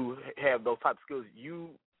you to have those type of skills, you,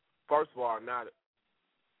 first of all,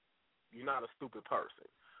 you're not a stupid person.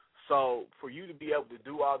 So for you to be able to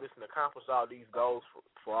do all this and accomplish all these goals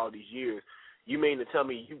for all these years, you mean to tell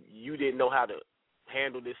me you didn't know how to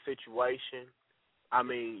handle this situation? I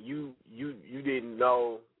mean, you didn't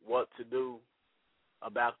know what to do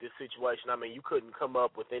about this situation. I mean, you couldn't come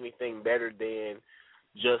up with anything better than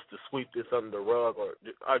just to sweep this under the rug, or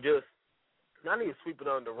just not even sweep it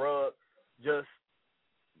under the rug. Just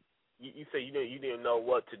you say you didn't know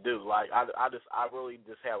what to do. Like I really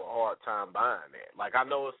just have a hard time buying that. Like I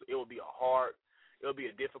know it will be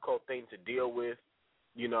a difficult thing to deal with,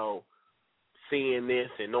 you know, seeing this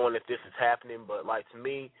and knowing that this is happening. But like to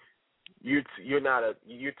me, you're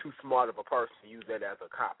too smart of a person to use that as a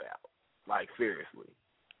cop out. Like seriously,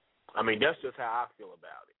 I mean that's just how I feel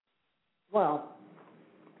about it. Well,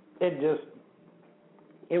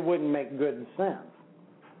 it wouldn't make good sense.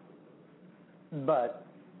 But,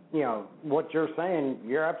 you know, what you're saying,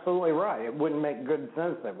 you're absolutely right. It wouldn't make good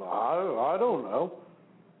sense. Well, I don't know.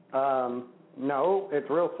 No, it's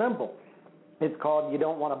real simple. It's called you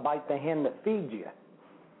don't want to bite the hand that feeds you.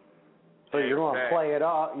 So you're going to play it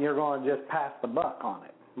off. You're going to just pass the buck on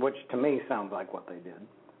it, which to me sounds like what they did.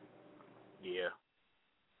 Yeah.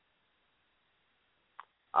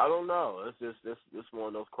 I don't know. It's just one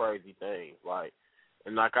of those crazy things. Like,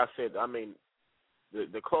 and like I said, I mean,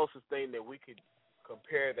 the closest thing that we could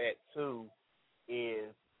compare that to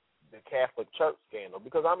is the Catholic Church scandal,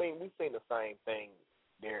 because I mean we've seen the same thing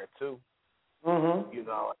there too. Mm-hmm. You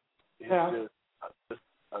know, it's just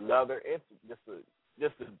another. It's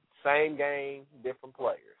just the same game, different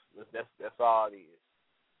players. That's all it is.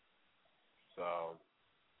 So,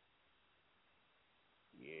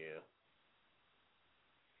 yeah,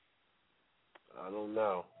 I don't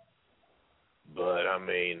know. But, I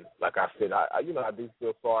mean, like I said, I do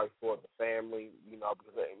feel sorry for the family, you know,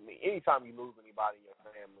 because I mean, anytime you lose anybody in your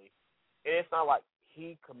family, and it's not like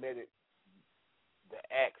he committed the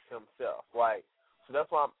acts himself, like, so that's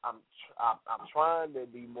why I'm trying to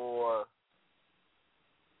be more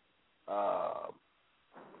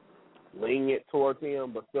lenient towards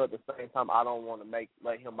him, but still at the same time, I don't want to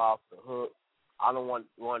let him off the hook. I don't want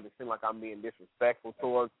it to seem like I'm being disrespectful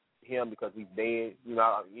towards him because he's dead. You know,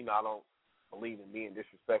 I don't believe in being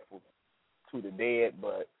disrespectful to the dead,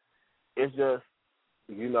 but it's just,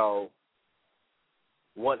 you know,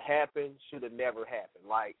 what happened should have never happened.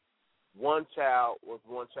 Like, one child was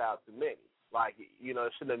one child too many. Like, you know,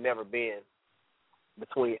 it should have never been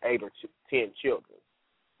between 8 or 10 children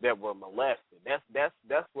that were molested.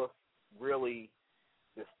 That's what's really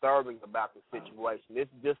disturbing about the situation. This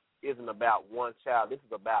just isn't about one child. This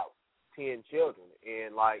is about 10 children.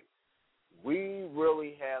 And, like, we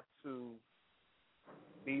really have to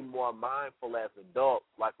be more mindful as adults.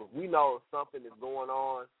 Like, if we know something is going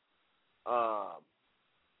on,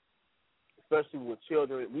 especially with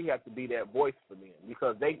children, we have to be that voice for them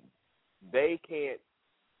because they can't,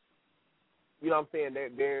 you know what I'm saying,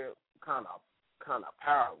 they're kind of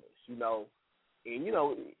powerless, you know. And, you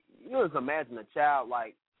know, just imagine a child,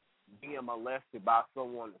 like, being molested by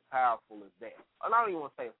someone as powerful as that. And I don't even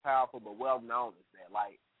want to say as powerful, but well-known as that.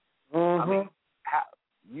 Like, I mean, how,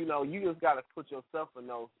 you know, you just got to put yourself in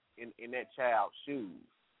that child's shoes,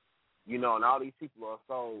 you know, and all these people are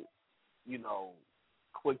so, you know,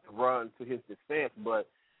 quick to run to his defense. But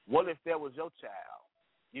what if that was your child?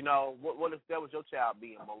 You know, what if that was your child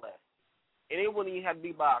being molested? And it wouldn't even have to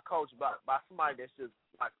be by a coach, by somebody that's just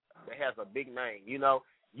like that has a big name. You know,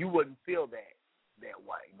 you wouldn't feel that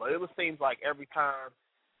way. But it seems like every time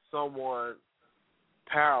someone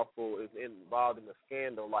powerful is involved in a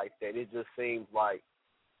scandal like that, it just seems like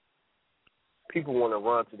people want to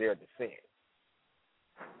run to their defense.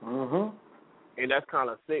 Mm-hmm. And that's kind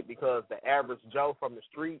of sick because the average Joe from the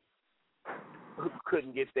street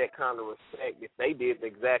couldn't get that kind of respect if they did the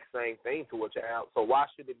exact same thing to a child. So why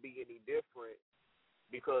should it be any different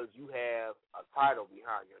because you have a title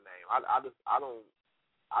behind your name? I just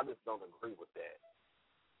don't agree with that.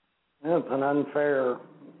 It's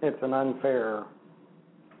an unfair,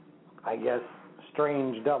 I guess,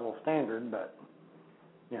 strange double standard, but,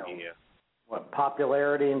 you know, what,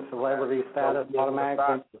 popularity and celebrity status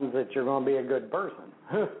automatically means that you're going to be a good person.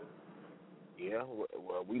 Yeah,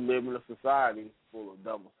 well, we live in a society full of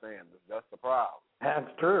double standards. That's the problem. That's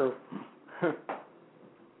true.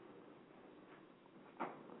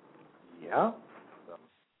 Yeah.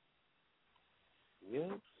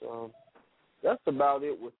 Yeah, so that's about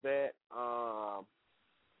it with that.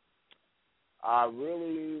 I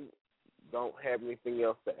really don't have anything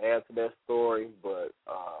else to add to that story, but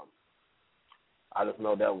I just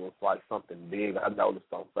know that was like something big. I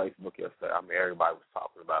noticed on Facebook yesterday. I mean, everybody was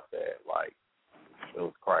talking about that. Like, it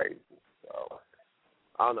was crazy. So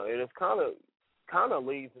I don't know. And it's kind of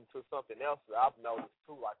leads into something else that I've noticed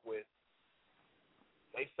too. Like with,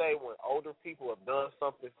 they say when older people have done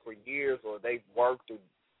something for years, or they've worked and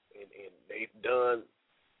they've done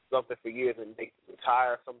something for years and they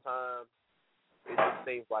retire sometimes, it just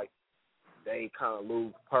seems like they kind of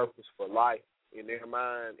lose purpose for life in their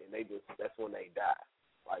mind, and that's when they die.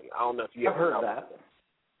 Like, I don't know if you I've ever heard noticed that.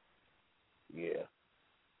 Yeah.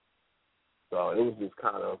 So it was just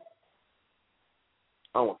kind of,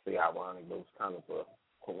 I don't want to say ironic, but it was kind of a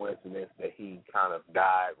coincidence that he kind of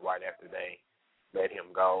died right after they let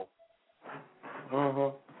him go.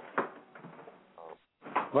 Mhm.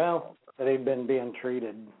 Well, that he'd been being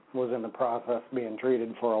treated, was in the process being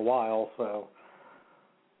treated for a while, so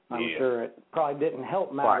I'm sure it probably didn't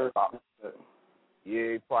help matters.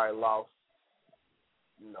 Yeah, he probably lost,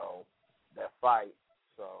 that fight.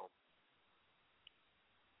 So,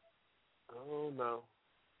 I don't know.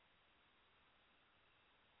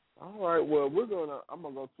 All right, well, I'm going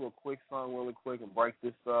to go to a quick song really quick and break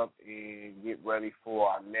this up and get ready for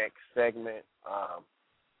our next segment.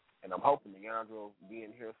 And I'm hoping Deandra will be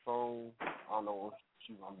in here soon. I don't know if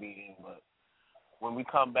she's going to be in, but when we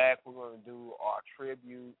come back, we're going to do our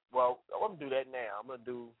tribute. Well, I'm going to do that now. I'm going to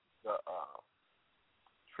do the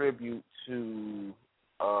tribute to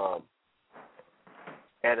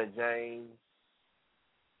Etta James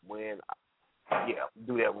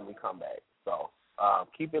do that when we come back. So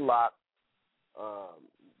keep it locked.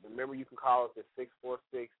 Remember, you can call us at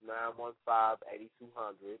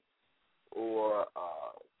 646-915-8200 or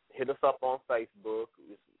hit us up on Facebook.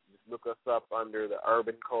 Just look us up under the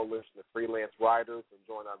Urban Coalition of Freelance Writers and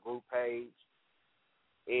join our group page.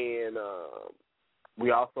 And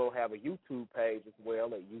we also have a YouTube page as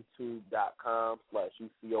well at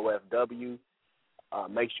youtube.com/UCOFW.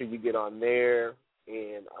 Make sure you get on there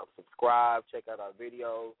and subscribe, check out our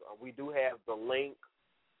videos. We do have the link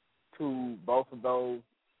to both of those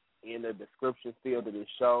in the description field of this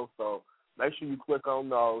show, so make sure you click on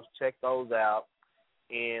those, check those out,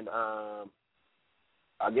 and I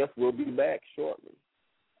guess we'll be back shortly.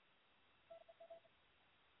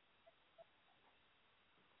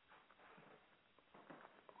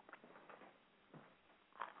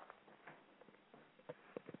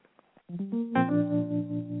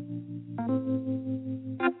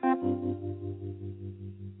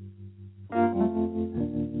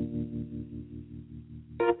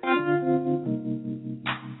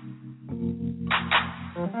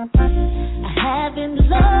 I haven't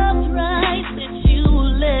loved right since you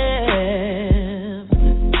left.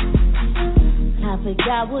 I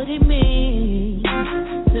forgot what it means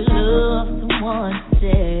to love someone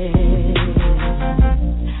dead.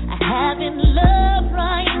 I haven't loved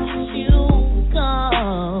right since you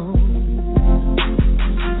gone.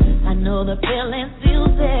 I know the feeling's still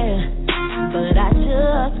there, but I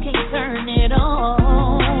just can't turn it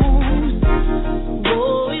on.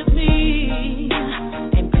 Woe is me,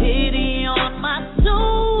 and pity on my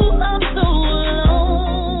soul. I'm so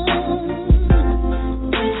alone.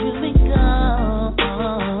 Since you've been gone.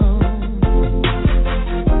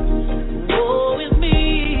 Woe is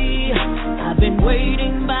me, I've been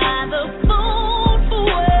waiting by the phone for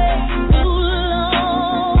way too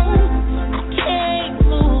long. I can't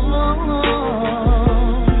move on.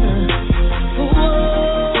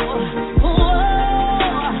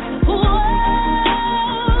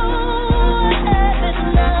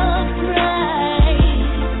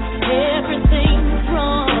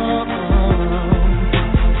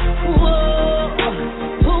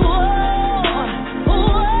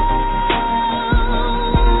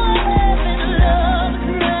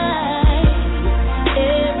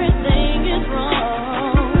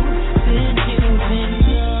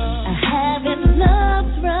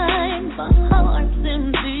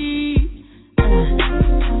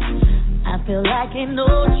 Like an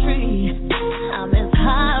old tree, I'm as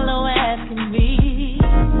hollow as can be.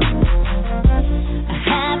 I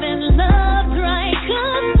haven't loved right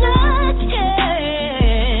 'cause I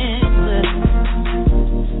can't.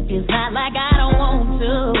 It's not like I don't want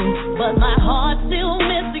to, but my heart's still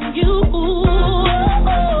missing you.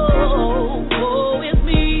 Oh, it's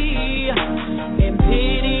me, and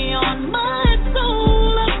pity on my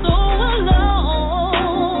soul. I'm so alone.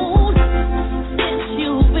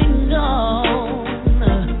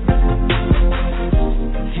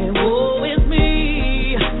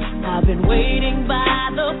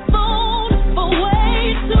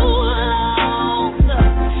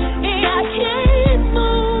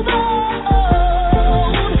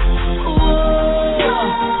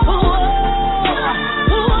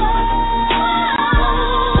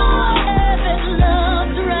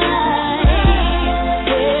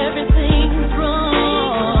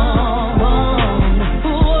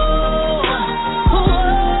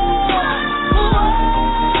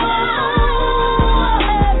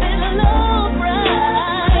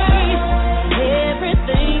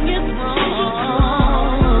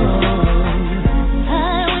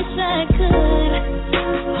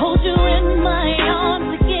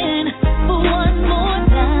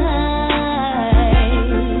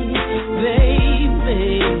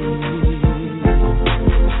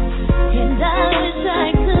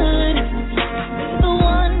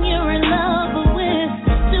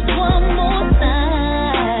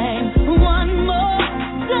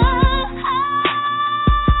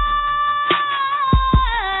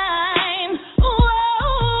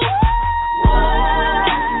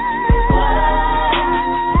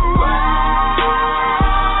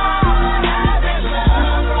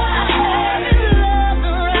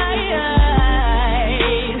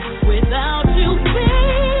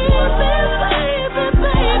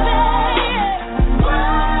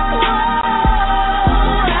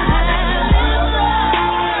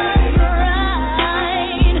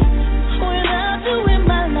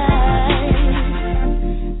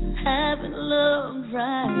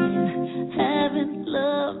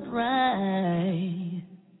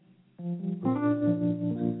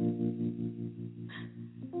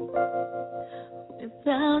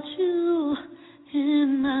 without you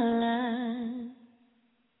in my life.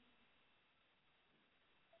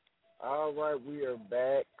 All right, we are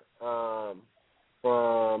back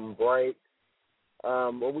from break.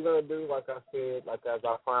 What we're going to do, like I said, like as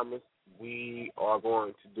I promised, we are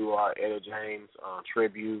going to do our Etta James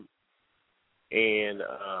tribute. And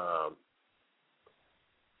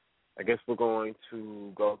I guess we're going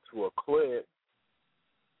to go to a clip.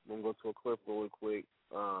 I'm going to go to a clip really quick,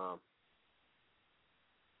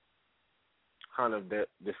 kind of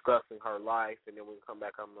discussing her life, and then when we come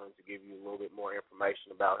back, I'm going to give you a little bit more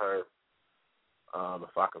information about her,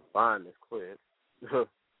 if I can find this clip.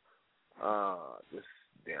 Just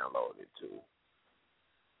download it too.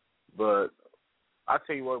 But I'll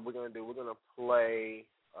tell you what we're going to do. We're going to play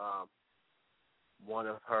one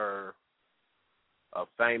of her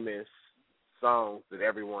famous songs that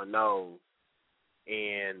everyone knows.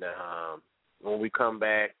 And when we come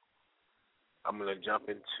back, I'm going to jump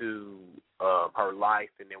into her life,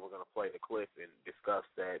 and then we're going to play the clip and discuss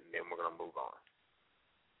that, and then we're going to move on.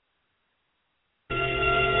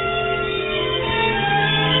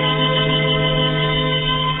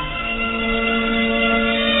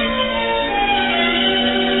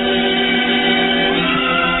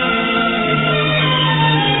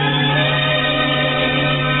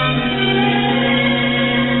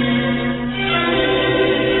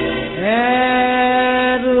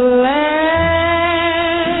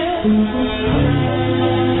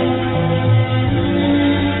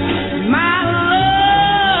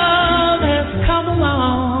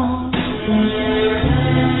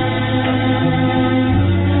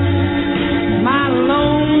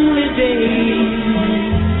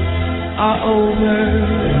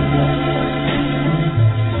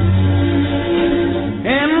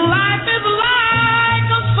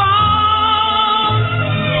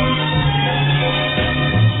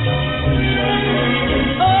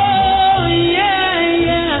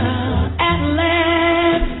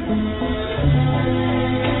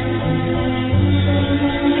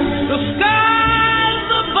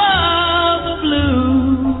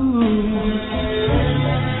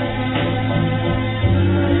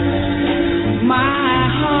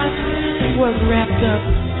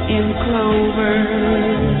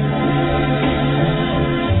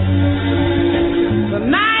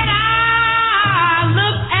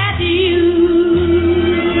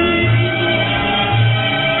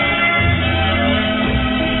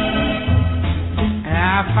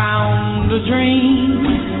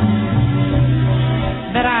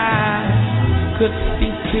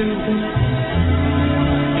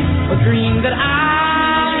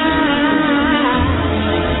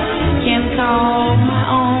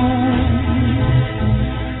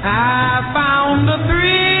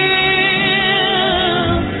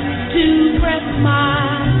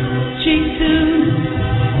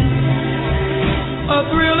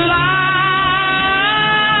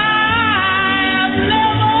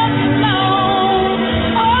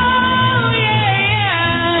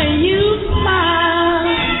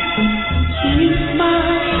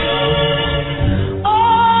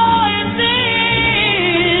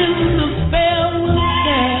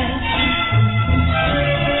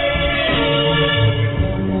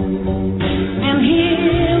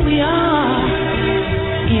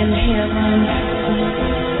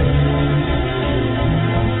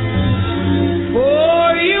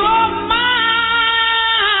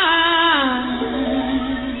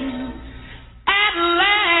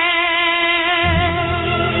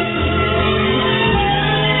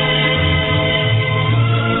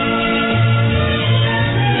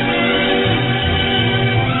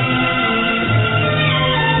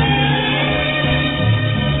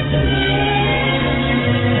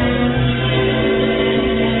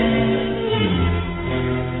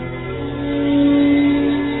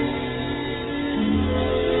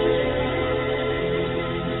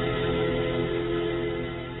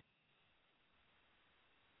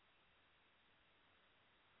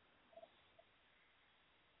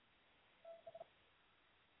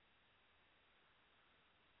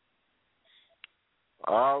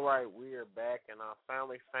 All right, we are back, and I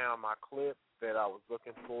finally found my clip that I was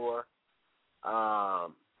looking for.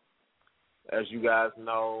 As you guys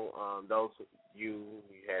know, those of you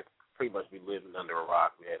had pretty much been living under a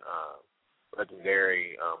rock, that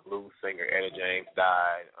legendary blues singer Etta James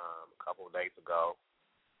died a couple of days ago.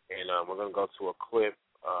 And we're going to go to a clip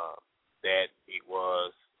that it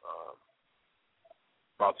was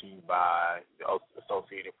brought to you by the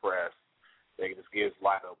Associated Press. That just gives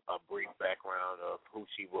like a brief background of who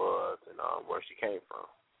she was and where she came from.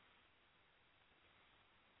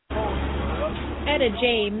 Etta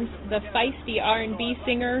James, the feisty R&B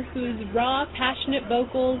singer whose raw, passionate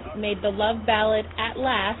vocals made the love ballad At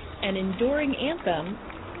Last an enduring anthem,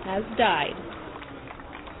 has died.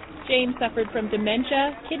 James suffered from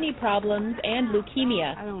dementia, kidney problems, and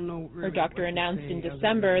leukemia. Her doctor announced in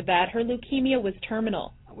December that her leukemia was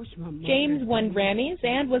terminal. James won Grammys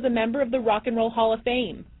and was a member of the Rock and Roll Hall of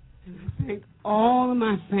Fame. I thank all of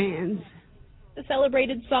my fans. The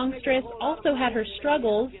celebrated songstress also had her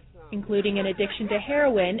struggles, including an addiction to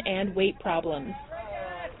heroin and weight problems.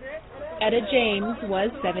 Etta James was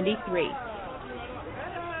 73.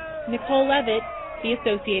 Nicole Levitt, The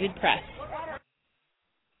Associated Press.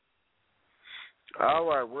 All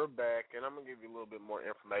right, we're back, and I'm going to give you a little bit more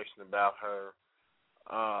information about her.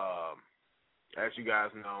 As you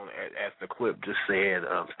guys know, as the clip just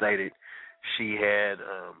stated, she had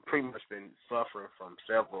pretty much been suffering from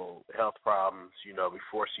several health problems,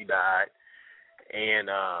 before she died. And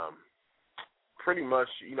pretty much,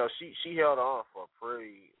 she held on for a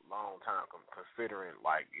pretty long time, considering,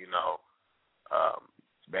 with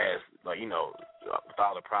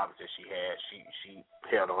all the problems that she had, she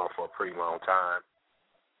held on for a pretty long time.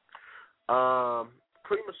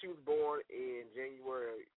 Pretty much she was born in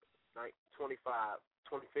January 25th,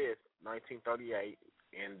 1938,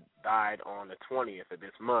 and died on the 20th of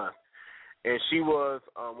this month. And she was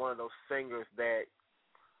one of those singers that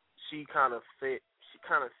she kind of fit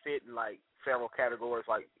in like several categories,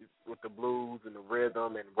 like with the blues and the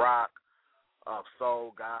rhythm and rock,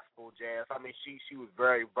 soul, gospel, jazz. I mean, she was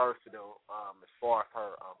very versatile as far as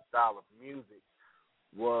her style of music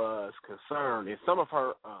was concerned. And some of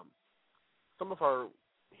her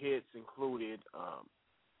hits included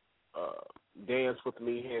Dance With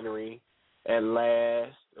Me, Henry, At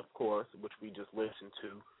Last, of course, which we just listened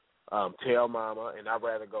to, Tell Mama, and I'd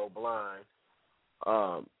Rather Go Blind.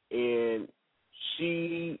 And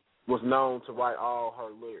she was known to write all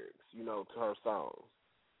her lyrics, to her songs.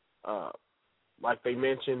 Like they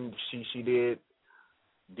mentioned, she did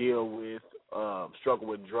deal with, struggle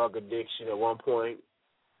with drug addiction at one point,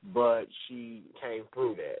 but she came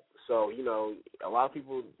through that. So, a lot of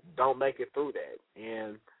people don't make it through that.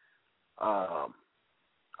 And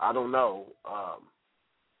I don't know.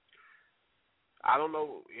 I don't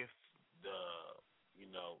know if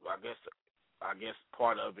I guess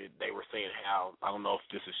part of it, they were saying how, I don't know if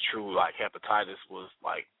this is true, like hepatitis was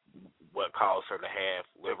like what caused her to have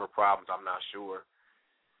liver problems. I'm not sure.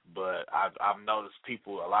 But I've noticed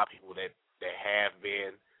a lot of people that have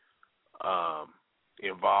been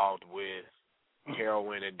involved with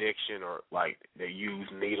heroin addiction, or like they use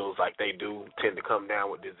needles like they do, tend to come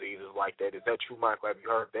down with diseases like that. Is that true, Michael? Have you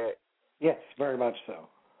heard that? Yes, very much so.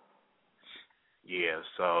 Yeah,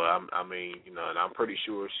 so and I'm pretty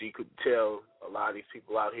sure she could tell a lot of these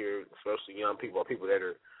people out here, especially young people or people that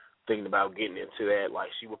are thinking about getting into that. Like,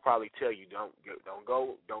 she would probably tell you, don't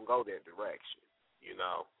go that direction,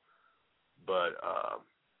 But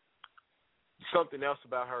something else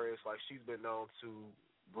about her is like she's been known to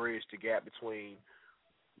bridge the gap between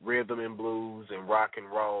rhythm and blues and rock and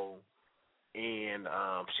roll, and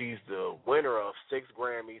she's the winner of 6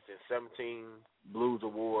 Grammys and 17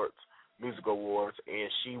 music awards,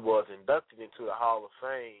 and she was inducted into the Hall of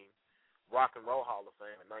Fame, Rock and Roll Hall of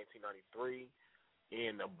Fame in 1993,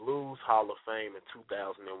 and the Blues Hall of Fame in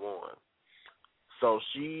 2001. So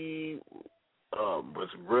she was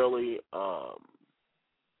really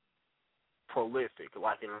prolific.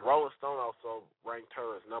 Like, in Rolling Stone also ranked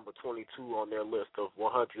her as number 22 on their list of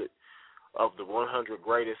the 100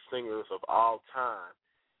 greatest singers of all time,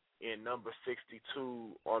 and number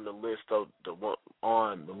 62 on the list of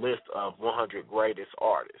 100 greatest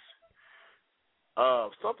artists.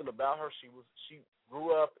 Something about her, she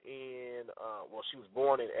grew up in she was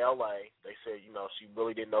born in L.A. They said she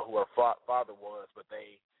really didn't know who her father was, but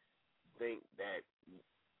they think that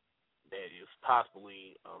is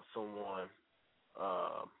possibly someone.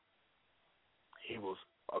 He was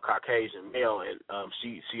a Caucasian male, and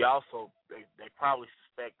she also they probably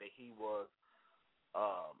suspect that he was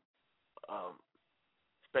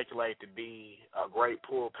speculated to be a great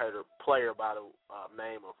pool player by the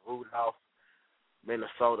name of Rudolph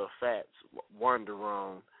Minnesota Fats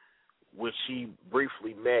Wonderone, which he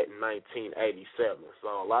briefly met in 1987. So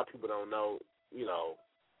a lot of people don't know,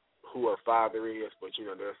 who her father is, but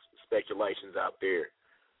there's speculations out there.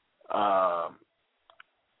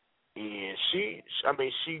 And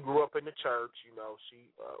she grew up in the church. She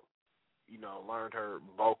learned her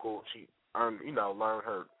vocal. She learned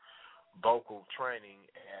her vocal training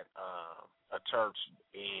at a church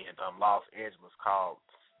in Los Angeles called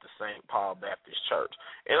the St. Paul Baptist Church.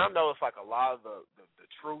 And I know it's like a lot of the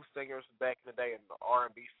true singers back in the day and the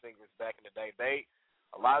R&B singers back in the day,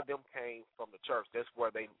 a lot of them came from the church. That's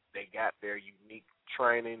where they got their unique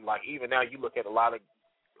training. Like even now you look at a lot of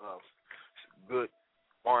good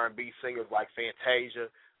R&B singers like Fantasia,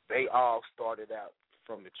 they all started out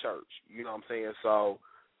from the church. You know what I'm saying? So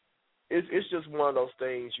it's just one of those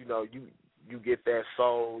things, you know, you get that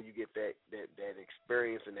soul, you get that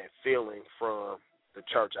experience and that feeling from the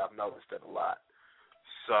church. I've noticed that a lot.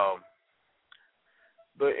 So,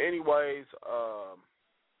 but anyways,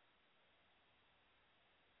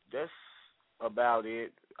 that's about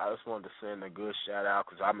it. I just wanted to send a good shout out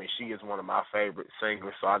because I mean she is one of my favorite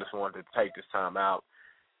singers, so I just wanted to take this time out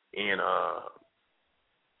and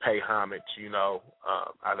pay homage. You know,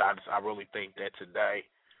 I really think that today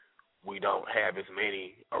we don't have as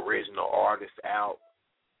many original artists out,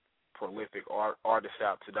 prolific artists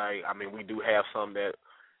out today. I mean, we do have some that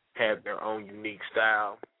have their own unique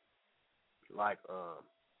style. Like,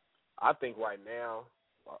 I think right now,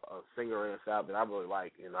 a singer that's out that I really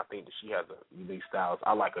like, and I think that she has a unique style.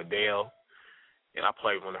 I like Adele, and I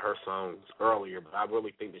played one of her songs earlier, but I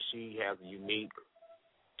really think that she has a unique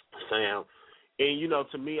sound. And, you know,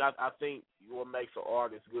 to me, I think what makes an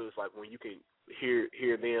artist good is like when you can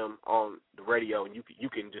hear them on the radio and you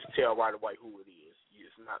can just tell right away who it is.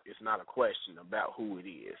 It's not a question about who it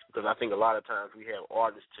is, because I think a lot of times we have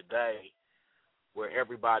artists today where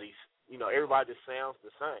everybody just sounds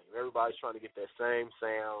the same. Everybody's trying to get that same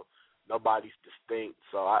sound. Nobody's distinct.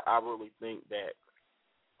 So I really think that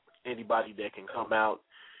anybody that can come out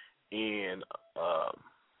and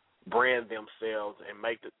brand themselves and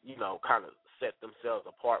make kind of set themselves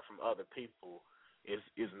apart from other people is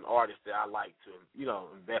an artist that I like to,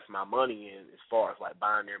 invest my money in as far as like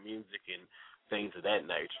buying their music and things of that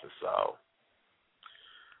nature. So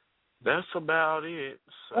that's about it.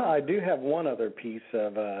 So. Well, I do have one other piece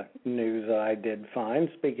of news that I did find,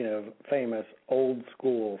 speaking of famous old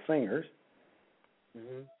school singers.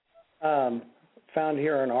 Mm-hmm. Found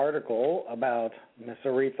here an article about Miss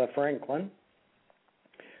Aretha Franklin,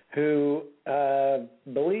 who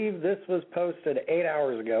believe this was posted 8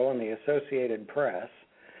 hours ago on the Associated Press.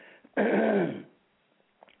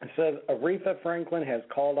 It says Aretha Franklin has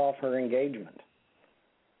called off her engagement.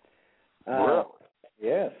 Really?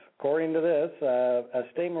 Yes. According to this, a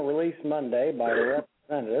statement released Monday by the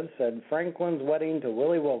representative said Franklin's wedding to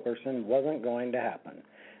Willie Wilkerson wasn't going to happen.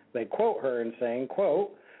 They quote her in saying,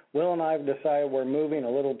 quote, "Will and I have decided we're moving a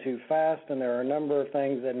little too fast, and there are a number of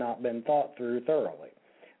things that have not been thought through thoroughly.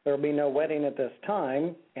 There will be no wedding at this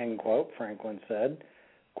time," end quote, Franklin said.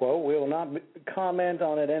 Quote, "We will not comment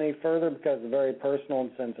on it any further because of the very personal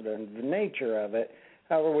and sensitive nature of it.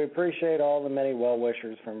 However, we appreciate all the many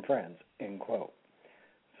well-wishers from friends," end quote.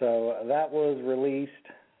 So that was released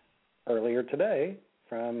earlier today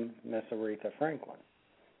from Miss Aretha Franklin.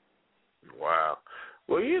 Wow.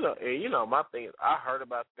 Well, my thing is, I heard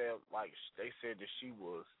about that, like, they said that she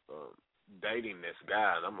was dating this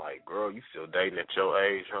guy, and I'm like, girl, you still dating at your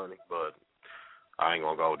age, honey, but I ain't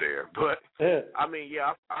gonna go there. But I mean,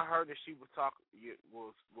 yeah, I heard that she was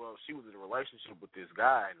she was in a relationship with this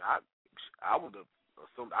guy, and I would have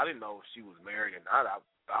assumed, I didn't know if she was married or not. I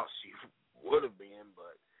thought she would have been,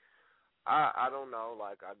 but I don't know.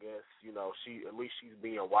 Like, I guess at least she's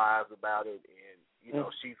being wise about it, and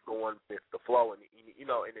she's going with the flow, and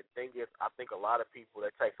and the thing is, I think a lot of people,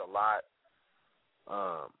 that takes a lot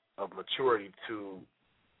of maturity to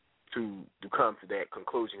come to that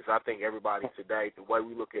conclusion. Because I think everybody today, the way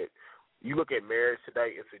you look at marriage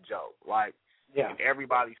today, it's a joke. Like, yeah, and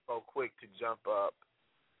everybody's so quick to jump up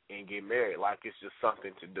and get married, like it's just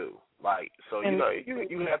something to do. Like, so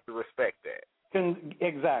you have to respect that.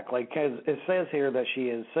 Exactly, because it says here that she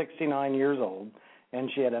is 69 years old, and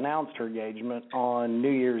she had announced her engagement on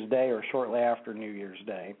New Year's Day or shortly after New Year's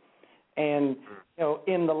Day. And,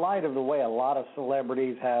 in the light of the way a lot of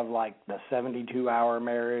celebrities have, like, the 72-hour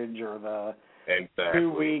marriage or the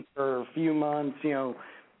 2 weeks or a few months,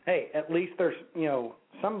 hey, at least there's,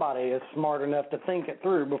 somebody is smart enough to think it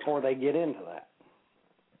through before they get into that.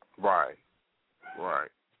 Right.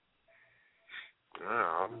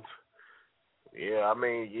 Yeah, I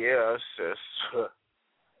mean, yeah, it's just,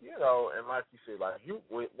 and like you said, like,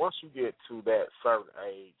 once you get to that certain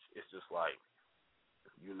age, it's just like,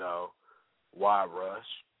 why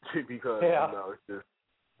rush? Because, it's just,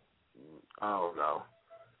 I don't know.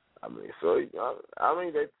 I mean, so,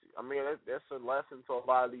 that's a lesson to a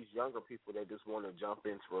lot of these younger people that just want to jump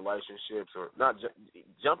into relationships, or not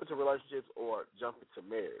jump into relationships or jump into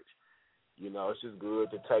marriage. It's just good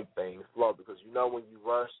to take things slow, because when you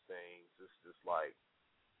rush things, it's just like,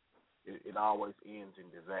 it always ends in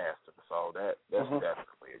disaster. So that's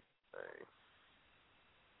definitely a thing.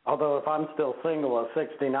 Although if I'm still single at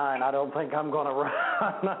 69, I don't think I'm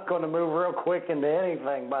I'm not going to move real quick into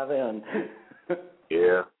anything by then.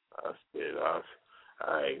 Yeah, that's it.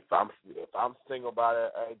 If I'm single by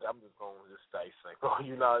that age, I'm just going to just stay single.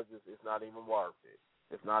 You know, it's not even worth it.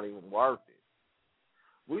 It's not even worth it.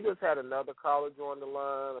 We just had another caller join the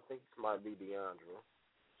line. I think this might be DeAndre.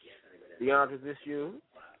 DeAndre, is this you?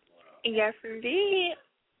 Yes, indeed.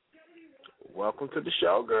 Welcome to the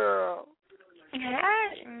show, girl.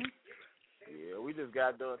 Hi. Yeah, we just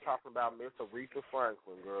got done talking about Miss Aretha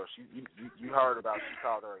Franklin, girl. You heard about she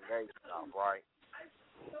called her engagement off, right?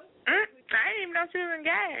 I didn't even know she was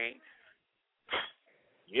engaged.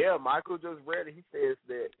 Yeah, Michael just read it. He says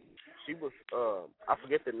that she was, I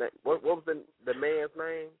forget the name. What was the man's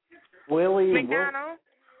name? Willie McDonald.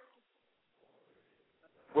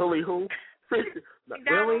 Willie who?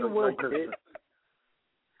 Willie Wilkerson.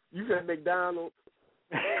 You said McDonald.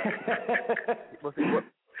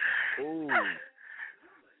 Ooh.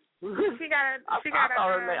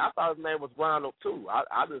 I thought his name was Ronald too.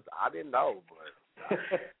 I didn't know, but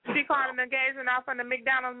she called him engagement off on the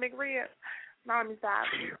McDonald's McRib. No, let me stop.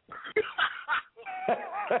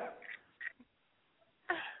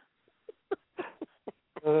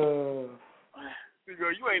 Girl,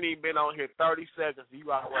 you ain't even been on here 30 seconds.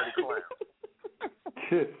 You already clown.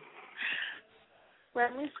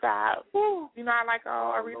 Let me stop. Woo. You know I like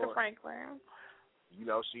Aretha Lord. Franklin. You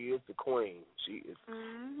know she is the queen. She is.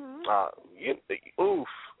 Mm-hmm.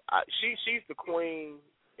 She's the queen,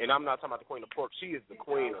 and I'm not talking about the queen of pork. She is the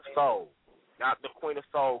queen of soul, not the queen of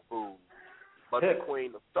soul food, but the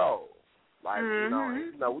queen of soul. Like you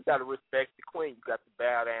know, we got to respect the queen. You got to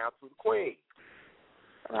bow down to the queen.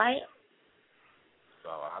 Right. So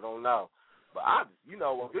I don't know, but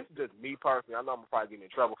this is just me personally. I know I'm probably getting in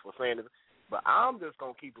trouble for saying this, but I'm just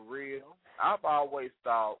gonna keep it real. I've always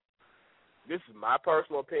thought, this is my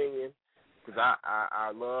personal opinion, because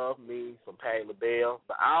I love me some Patti LaBelle,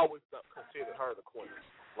 but I always considered her the queen.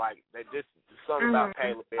 Like that, just something about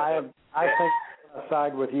Patti LaBelle. I think I'll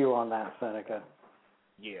side with you on that, Seneca.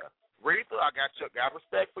 Yeah, Aretha, I got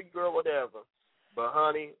respect for you, girl, whatever. But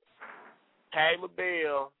honey, Patti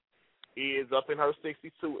LaBelle is up in her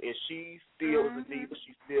 62, and she still is a diva.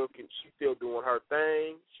 She's still doing her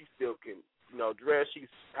thing. She still can, dress.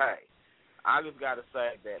 I just gotta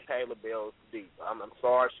say that Patti LaBelle is a diva. I'm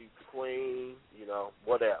sorry, she's the queen.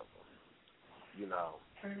 Whatever.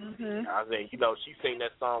 I think she sang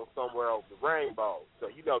that song Somewhere Over the Rainbow, so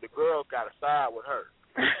the girls gotta side with her.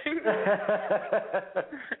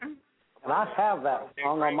 And I have that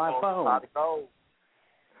song on my phone.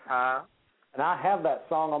 Huh? And I have that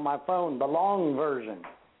song on my phone, the long version.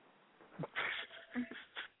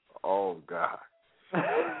 Oh, God.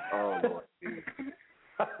 Oh, Lord.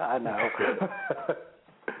 I know.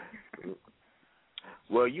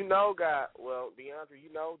 Well, DeAndre,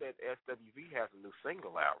 you know that SWV has a new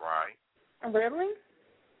single out, right? Really?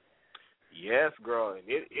 Yes, girl, and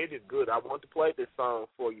it is good. I want to play this song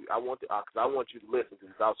for you. I want you to listen to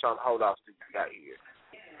this. I was trying to hold off till you got here.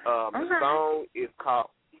 The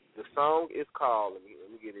song is called. Let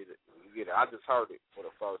me get it. I just heard it for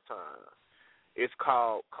the first time. It's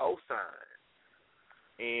called Cosign,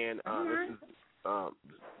 and this is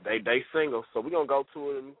they single. So we're gonna go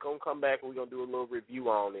to it and we're gonna come back and we're gonna do a little review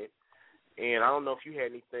on it. And I don't know if you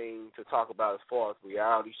had anything to talk about as far as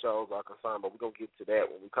reality shows are concerned, but we're gonna get to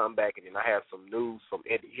that when we come back. And then I have some news from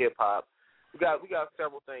indie hip hop. We got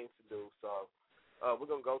several things to do. So we're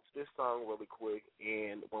gonna go to this song really quick,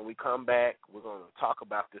 and when we come back, we're gonna talk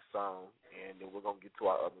about this song, and then we're gonna get to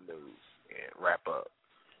our other news and wrap up.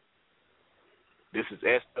 This is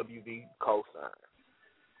SWV Cosign.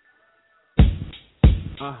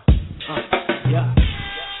 Yeah.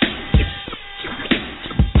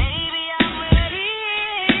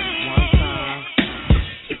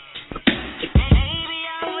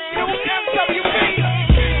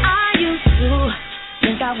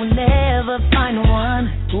 I will never find one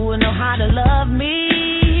who will know how to love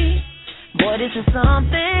me. Boy, this is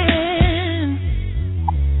something.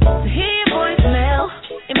 To hear your voicemail,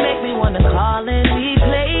 it makes me want to call and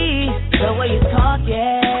replay the way you talk,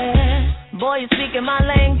 yeah. Boy, you're speaking my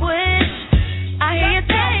language. I hear you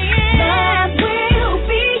saying, love will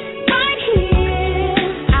be right here.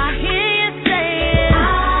 I hear you saying,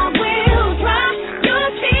 I will drop your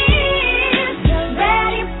tears. You're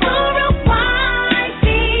ready for a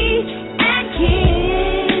wifey and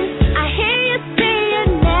kiss. I hear you say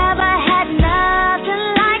you never had nothing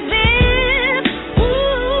like this.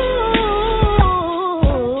 Ooh,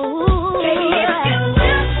 baby, if you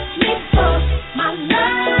will me for my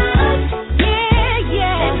love.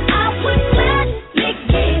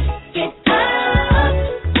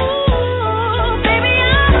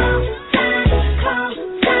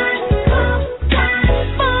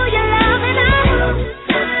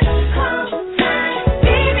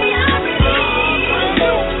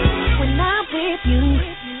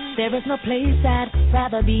 place I'd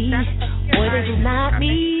rather be. Boy, this is not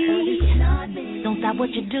me. Don't stop what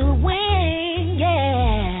you're doing,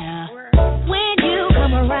 yeah. When you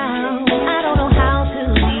come around, I don't know how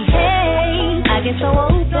to behave. I get so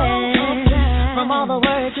open from all the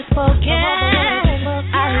words you've spoken.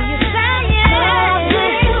 I hear you saying, I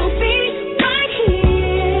will be right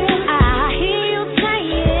here. I hear you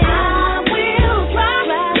saying, I will dry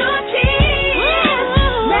your tears.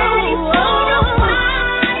 Ready for the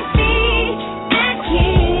white feet and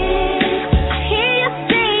kiss. I hear you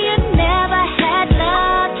say you never had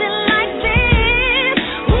nothing like this.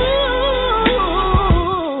 Ooh,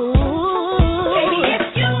 baby, if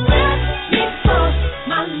you ask me for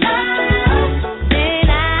my love, then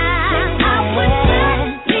I would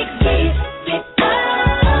gladly give it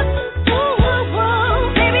up. Ooh,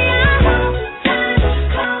 baby, I'm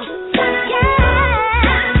cold, yeah.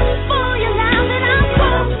 For your love, and I'm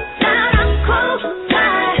cold,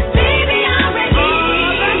 baby, I'm ready,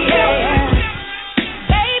 yeah.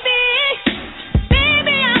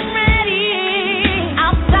 Baby, I'm ready.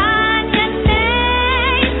 I'll sign your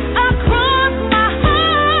name across my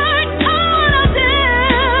heart. All I'll do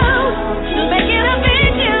to make it up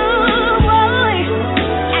in you, boy.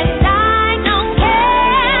 And I don't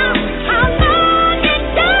care how long it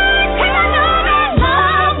takes, 'cause I know that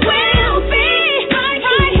love will be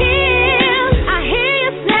right here. I hear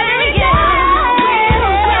you say, yeah, I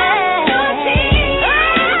will cry your tears.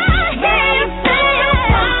 I hear you say,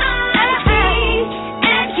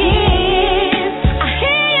 and kiss. I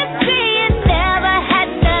hear you say you never had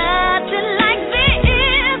nothing like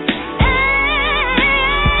this.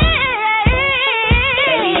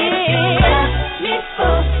 Me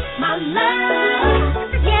for my love,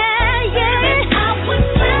 yeah. I would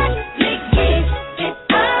gladly give it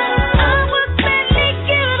up. I would gladly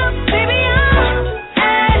give it up, baby. I'm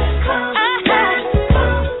as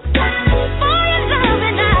cold for your love,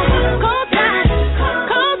 and I'm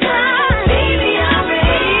cold time, baby. I'm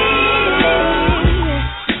ready.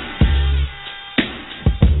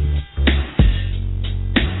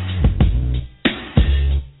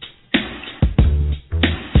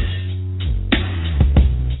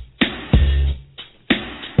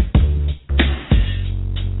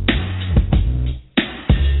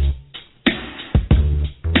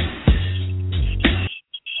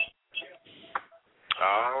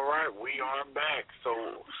 All right, we are back. So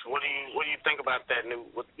what do you think about that new?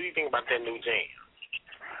 What do you think about that new jam?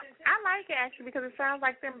 I like it actually because it sounds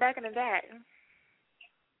like them back in the day.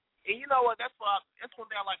 And you know what? That's one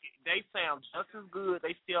thing I like. They sound just as good.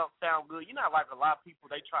 They still sound good. You know, like a lot of people,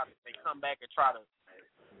 they come back and try to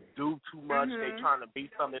do too much. They trying to be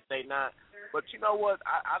something that they not. But you know what?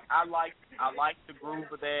 I like the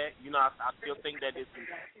groove of that. You know, I still think that it's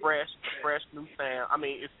fresh new sound. I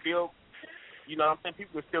mean, it's still, you know what I'm saying?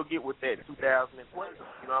 People can still get with that 2020.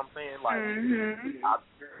 You know what I'm saying? Like,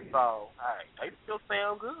 so hey, they still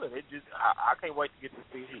sound good. It just I can't wait to get the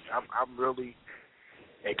CD. I'm really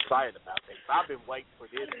excited about that. I've been waiting for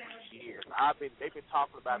this for years. They've been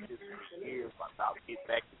talking about this for years, about getting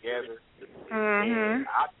back together. And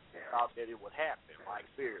I thought that it would happen, like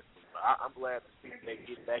seriously. So I'm glad to see they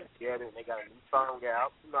get back together and they got a new song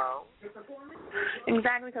out. You know.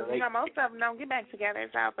 Exactly, because you know most of them don't get back together.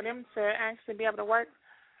 So for them to actually be able to work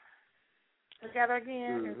together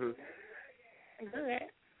again is good.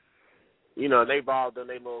 You know, they've all done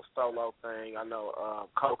their little solo thing. I know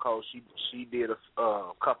Coco, she did a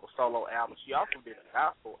couple solo albums. She also did a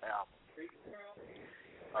gospel album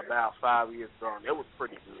about 5 years ago, and it was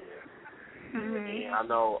pretty good. And I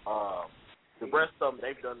know the rest of them,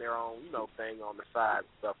 they've done their own, you know, thing on the side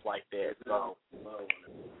and stuff like that. So, but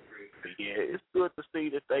yeah, it's good to see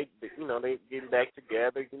that they getting back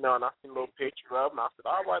together, you know, and I seen a little picture of them. I said,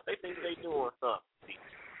 all right, they think they doing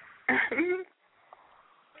something.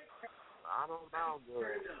 I don't know,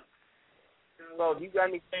 good. So, do you got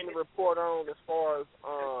anything to report on as far as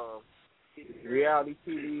reality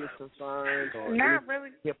TV is concerned? Or not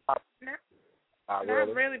really. Hip hop.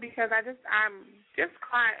 Not really, because I'm just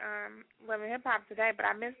caught Love and Hip Hop today, but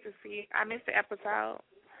I missed the episode,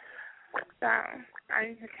 so I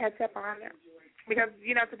need to catch up on it because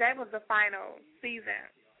you know today was the final season.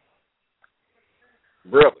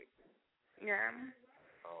 Really? Yeah.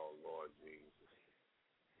 Oh Lord Jesus.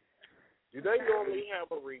 Do they normally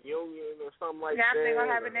have a reunion or something like that? Yeah, they're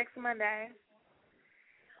gonna have it next Monday.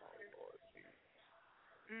 Oh Lord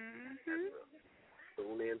Jesus.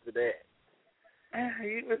 Tune into that.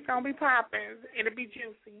 It's gonna be popping. It'll be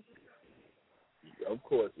juicy. Of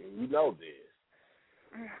course, you know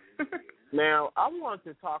this. Now, I want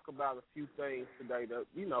to talk about a few things today that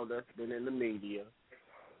that's been in the media.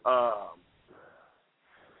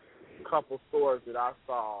 couple stories that I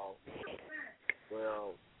saw.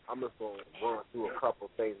 Well, I'm just going to run through a couple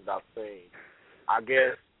things that I've seen. I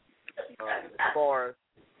guess as far as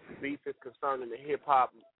beef is concerned in the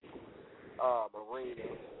hip-hop arena,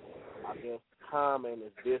 I guess Common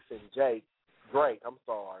is dissing Drake,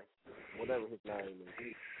 whatever his name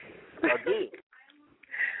is, again.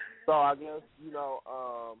 So I guess,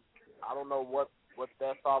 I don't know what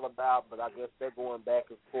that's all about, but I guess they're going back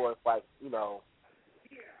and forth like, in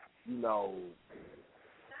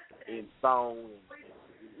song.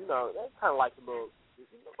 That's kind of like a little,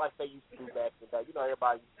 like they used to do back in the day.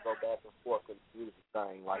 Everybody used to go back and forth and do the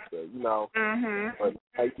thing like that, But,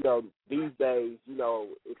 these days,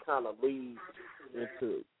 it kind of leads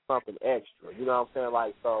into something extra. You know what I'm saying?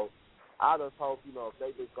 Like, so I just hope, if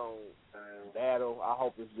they just going to battle, I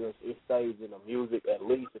hope it stays in the music at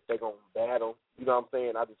least if they're going to battle. You know what I'm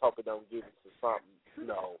saying? I just hope it don't get into something,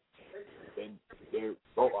 they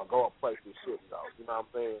go and play this shit, though. You know what I'm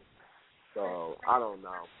saying? So, I don't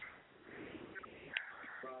know.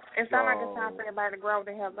 It sounds like it's time for everybody to grow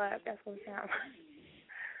the hell up. That's what it sounds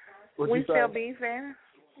like. We still beefing.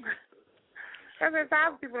 Because it's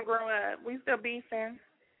time for people to grow up. We still beefing.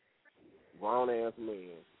 Grown-ass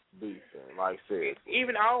men beefing, like I said.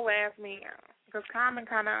 Even old-ass men. Because Common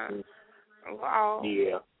kind of old.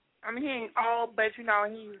 Yeah. I mean, he ain't old, but, he's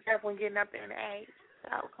definitely getting up there in age. So,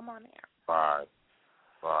 come on now. Right.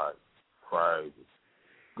 Crazy.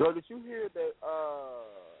 Girl, did you hear that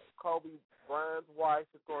Kobe Bryant's wife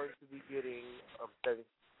is going to be getting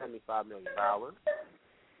 $75 million? I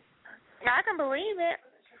can believe it.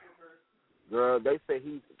 Girl, they say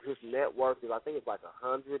his net worth is, I think it's like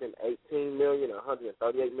 $118 million,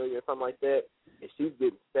 $138 million, or something like that, and she's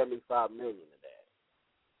getting $75 million of that.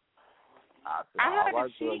 I heard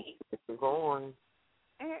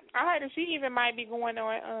that she even might be going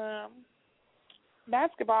on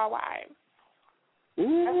Basketball Wives.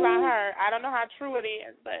 Ooh. That's what I heard. I don't know how true it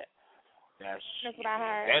is, but that's what I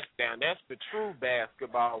heard. That's the true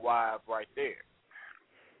Basketball Wives right there.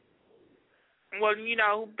 Well,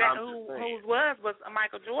 whose was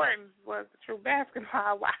Michael Jordan was the true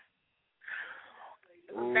Basketball Wife.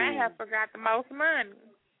 That has got the most money.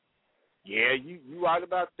 Yeah, you right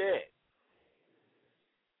about that.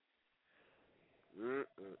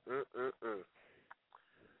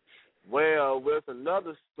 Well, there's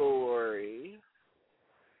another story.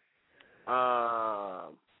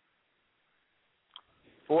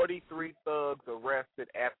 43 thugs arrested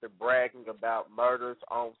after bragging about murders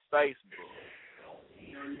on Facebook.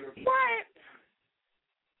 What?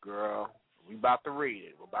 Girl, we about to read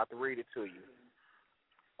it. We're about to read it to you.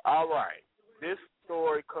 All right. This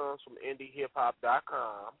story comes from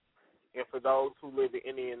IndieHipHop.com. And for those who live in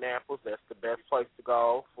Indianapolis, that's the best place to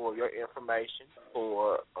go for your information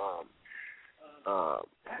for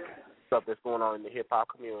stuff that's going on in the hip-hop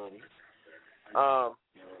community.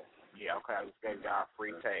 Yeah, okay, I just gave y'all a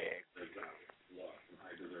free tag.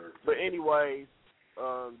 But anyways,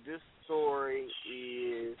 this story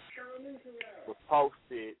was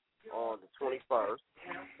posted on the 21st,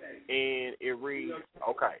 and it reads,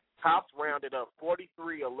 okay, cops rounded up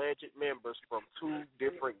 43 alleged members from 2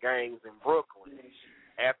 different gangs in Brooklyn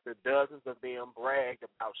after dozens of them bragged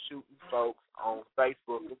about shooting folks on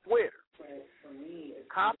Facebook and Twitter.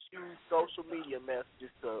 Cops used social media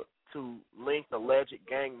messages to link alleged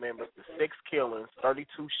gang members to 6 killings,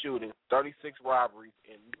 32 shootings, 36 robberies,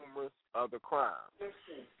 and numerous other crimes.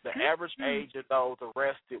 The average age of those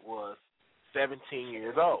arrested was 17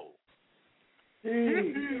 years old.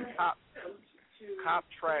 Cops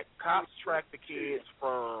tracked the kids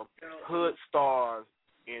from hood stars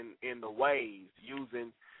in the waves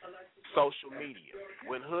using social media.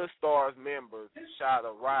 When hood stars members shot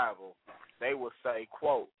a rival, they would say,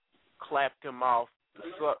 quote, clapped him off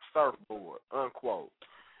the surfboard, unquote.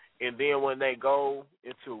 And then when they go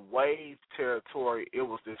into wave territory, it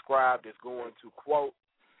was described as going to, quote,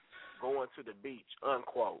 going to the beach,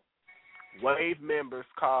 unquote. Wave members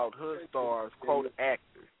called hood stars, quote,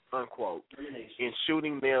 actors, unquote. And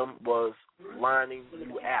shooting them was lining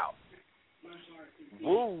you out.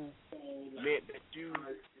 Woo meant that you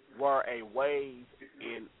were a wave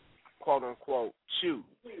in, quote, unquote, shoe,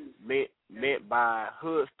 meant by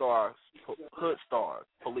hood stars,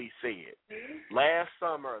 police said. Last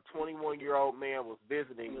summer, a 21-year-old man was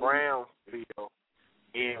visiting Brownsville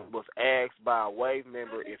and was asked by a wave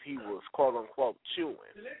member if he was, quote unquote, chewing.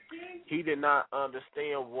 He did not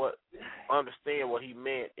understand what he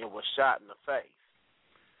meant and was shot in the face.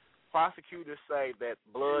 Prosecutors say that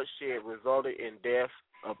bloodshed resulted in deaths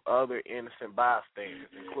of other innocent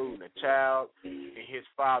bystanders, including a child and his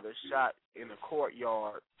father shot in the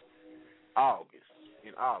courtyard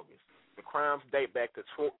in August. the crimes date back to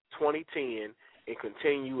 2010 and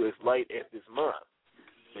continue as late as this month.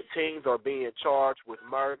 The teens are being charged with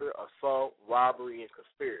murder, assault, robbery, and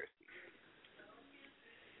conspiracy.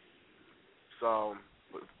 So,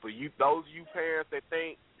 for you, those of you parents that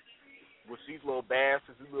think with these little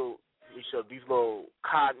bastards, these little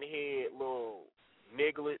cotton-head little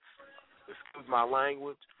nigglets, excuse my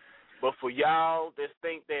language, but for y'all that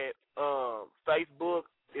think that Facebook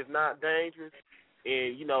is not dangerous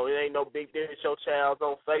and, you know, it ain't no big deal that your child's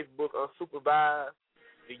on Facebook unsupervised,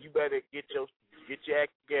 then you better get your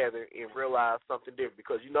act together and realize something different.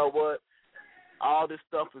 Because you know what? All this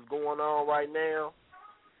stuff is going on right now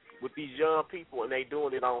with these young people, and they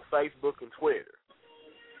doing it on Facebook and Twitter.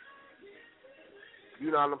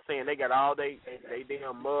 You know what I'm saying? They got all they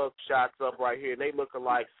damn mug shots up right here, and they looking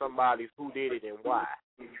like somebody's who did it and why.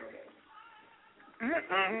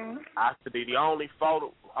 I said the only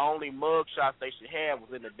mug shots they should have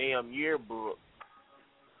was in the damn yearbook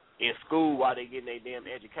in school while they getting their damn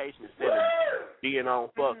education instead of being on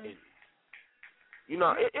fucking. You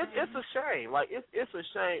know, it's a shame. Like it's a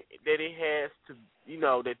shame that it has to. You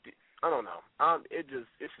know that I don't know. It's just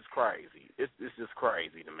crazy. It's just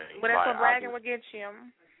crazy to me. But that's what bragging will get you.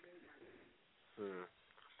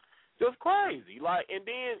 Just crazy. Like, and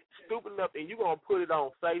then stupid enough, and you gonna put it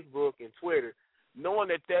on Facebook and Twitter, knowing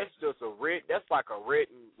that that's just that's like a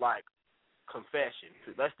written like confession.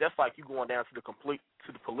 That's like you going down to the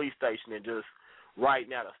police station and just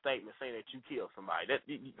writing out a statement saying that you killed somebody. That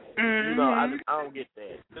you know, I don't get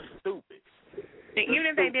that. That's stupid.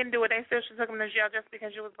 Even if they didn't do it, they still should took them to jail just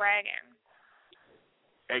because you was bragging.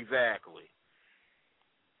 Exactly.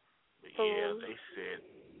 But yeah, they said.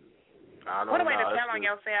 I don't know. What a way to tell on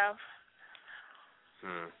yourself.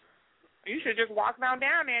 You should just walk down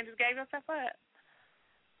there and just gave yourself up.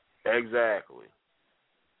 Exactly.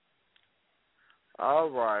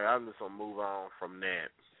 All right, I'm just gonna move on from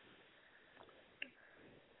that.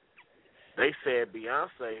 They said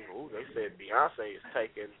Beyonce is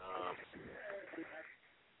taking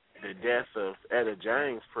the death of Etta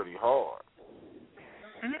James pretty hard.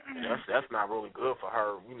 That's not really good for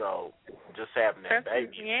her, you know, just having that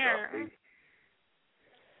baby. Yeah.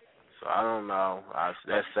 So I don't know.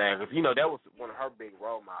 That's sad because you know that was one of her big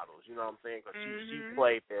role models. You know what I'm saying? Because she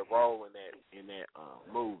played that role in that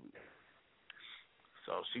movie.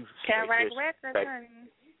 So she's Cadillac Records,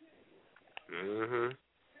 honey.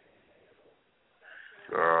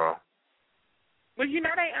 Girl. Well, you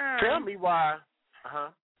know they Tell me why.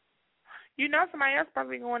 You know somebody else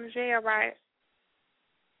probably going to jail, right?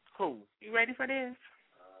 Who? You ready for this?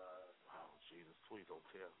 Oh Jesus, please don't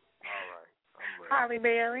tell me. All right, I'm ready. Halle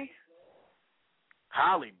Berry.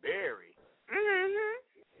 Halle Berry.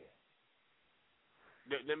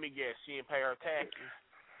 Let me guess. She didn't pay her taxes.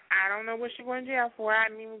 I don't know what she went to jail for. I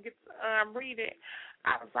didn't even get to read it.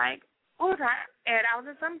 I was like, oh, and I was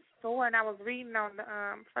in some store and I was reading on the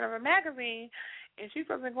front of a magazine, and she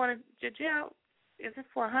wasn't going to jail. Is it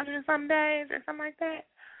for 100 and some days or something like that?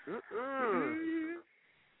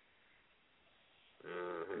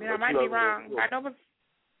 Yeah, I might be wrong. I know it was.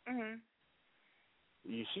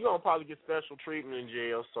 She gonna probably get special treatment in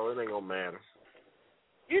jail, so it ain't gonna matter.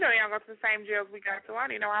 You know, y'all go to the same jails we got to. I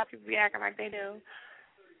don't even know how people be acting like they do.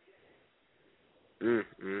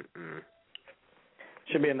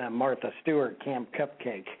 Should be in that Martha Stewart Camp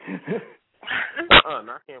Cupcake.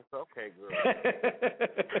 Not Camp Cupcake, girl.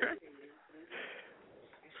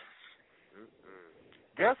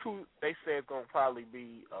 Guess who they said is going to probably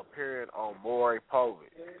be appearing on Maury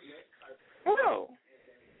Povich? Who?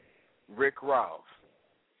 Rick Ross.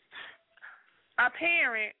 A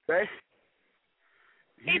parent.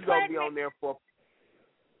 He's going to be on there for...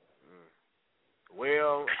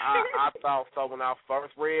 Well, I thought so when I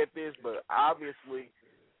first read this, but obviously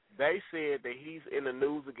they said that he's in the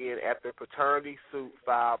news again after a paternity suit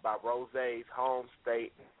filed by Rose's home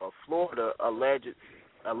state of Florida alleges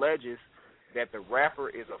that the rapper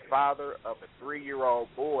is a father of a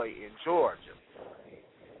 3-year-old boy in Georgia.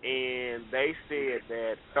 And they said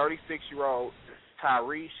that 36-year-old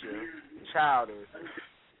Tyresha Childers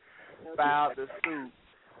filed the suit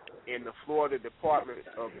in the Florida Department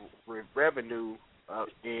of Revenue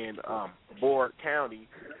in Board County,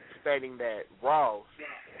 stating that Ross,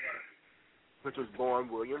 which was born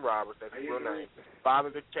William Roberts, that's his real name,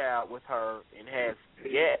 fathered the child with her and has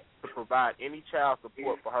yet to provide any child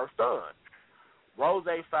support for her son. Rose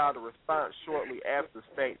filed a response shortly after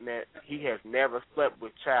stating that he has never slept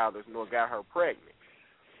with Childers nor got her pregnant.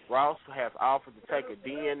 Ross has offered to take a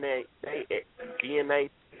DNA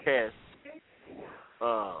test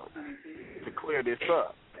to clear this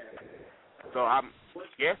up. So I'm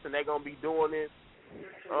guessing they're going to be doing this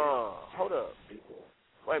Hold up.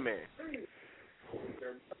 Wait a minute.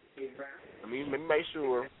 Let me make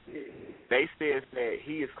sure. They said that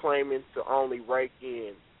he is claiming to only rake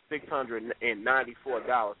in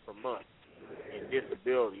 $694 per month in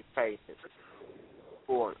disability payments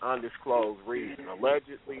for an undisclosed reason.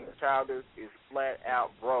 Allegedly, Childers is flat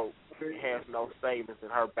out broke and has no savings in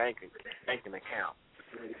her banking account.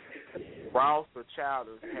 Ross or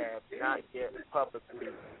Childers have not yet publicly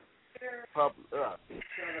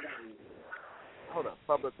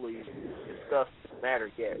discussed the matter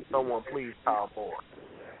yet. Someone please call more.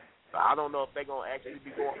 So I don't know if they're going to actually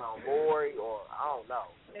be going on Maury or I don't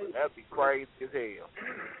know. That'd be crazy as hell.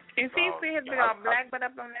 If he see his big old black butt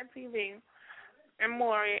up on that TV and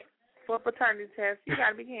Maury for a paternity test, you got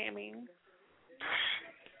to be kidding me.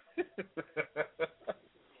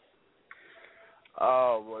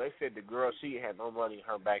 Oh, well, they said the girl, she had no money in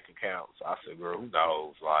her bank account. So I said, girl, who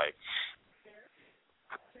knows? Like,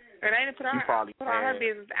 and they didn't put all her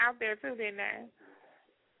business out there, too, didn't they?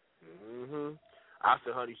 Mm-hmm. I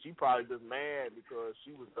said, honey, she probably just mad because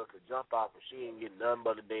she was such a jump off and she ain't getting nothing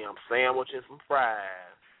but a damn sandwich and some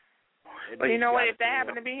fries. Well, you know what? If that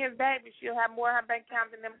happened to be his baby, she'll have more in her bank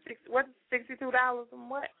account than them $62 and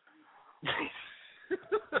what?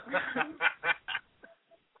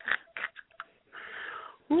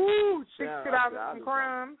 Woo, $60 and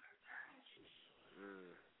crumbs.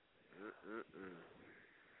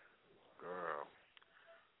 Girl.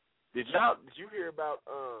 Did you hear about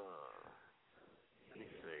let me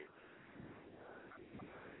see.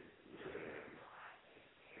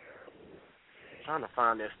 I'm trying to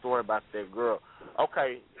find that story about that girl.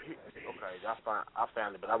 Okay, I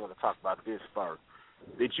found it, but I want to talk about this first.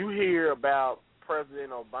 Did you hear about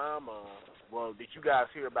President Obama? Well, did you guys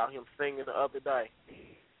hear about him singing the other day?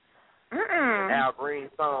 Al Green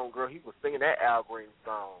song, girl. He was singing that Al Green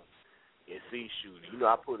song. Yeah, see, shoot.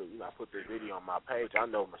 I put the video on my page. I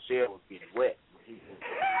know Michelle was getting wet.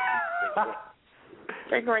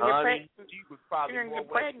 They're going to get pregnant. She was probably more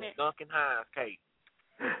wet than Duncan Hines cake.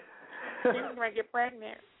 She's going to get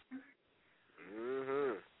pregnant.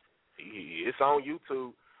 It's on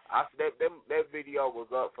YouTube. That video was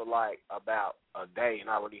up for like about a day, and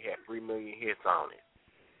I already had 3 million hits on it.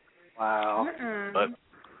 Wow.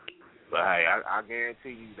 But hey, I guarantee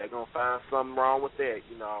you they're gonna find something wrong with that.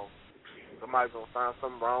 Somebody's gonna find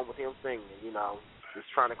something wrong with him singing.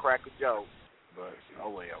 Just trying to crack a joke. But oh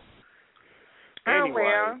well.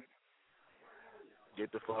 Anyway,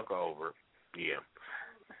 get the fuck over. Yeah.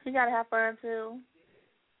 You gotta have fun too.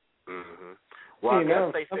 Well,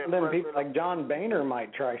 some of them people like John Boehner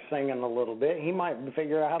might try singing a little bit. He might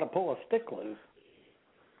figure out how to pull a stick loose.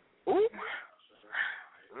 Ooh.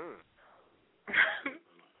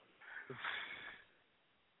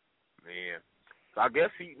 Man. So I guess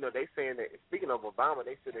they saying that speaking of Obama,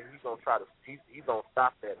 they said that he's gonna he's gonna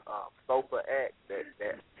stop that SOPA act,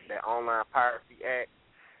 that online piracy act.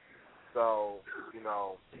 So,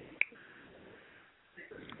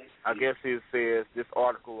 I guess it says, this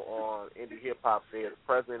article on Indie Hip Hop says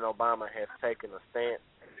President Obama has taken a stance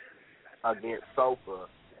against SOPA,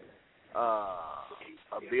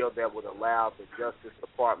 a bill that would allow the Justice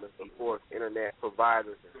Department to force internet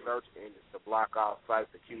providers and search engines to block all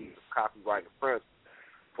sites accused of copyright infringement.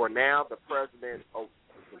 For now, President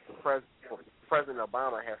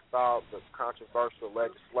Obama has stalled the controversial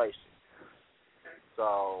legislation.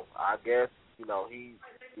 So I guess he's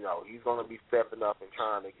going to be stepping up and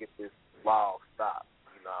trying to get this law stopped.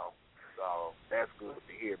 So that's good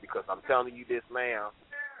to hear, because I'm telling you this now.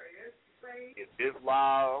 If this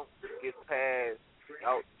law gets passed,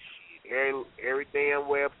 every damn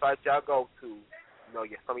website y'all go to,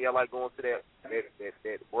 some of y'all like going to that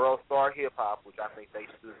World Star Hip Hop, which I think they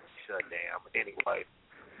should shut down. But anyway,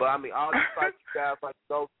 all these sites you guys like to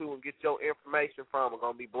go to and get your information from are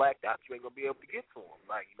gonna be blacked out. You ain't gonna be able to get to them.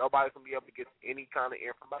 Like, nobody's gonna be able to get any kind of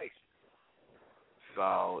information.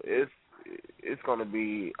 So it's gonna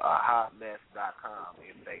be a hotmess.com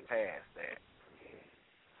if they pass that.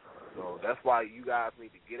 So that's why you guys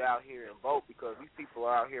need to get out here and vote, because these people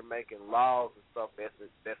are out here making laws and stuff that's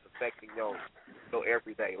affecting your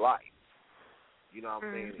everyday life. You know what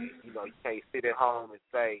I'm saying? You can't sit at home and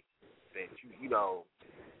say that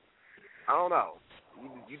I don't know.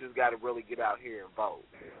 You just got to really get out here and vote.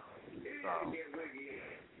 So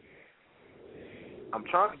I'm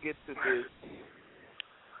trying to get to this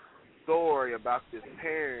story about this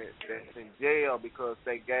parent that's in jail because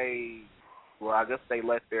I guess they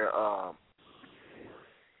let their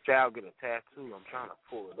child get a tattoo. I'm trying to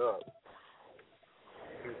pull it up.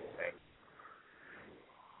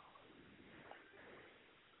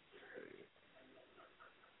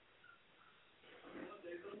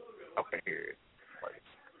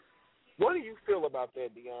 about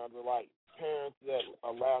that, DeAndre? Like parents that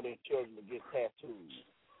allow their children to get tattoos.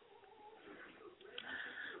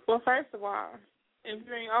 Well, first of all, if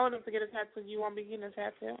you ain't old enough to get a tattoo, you won't be getting a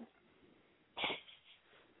tattoo.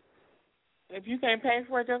 If you can't pay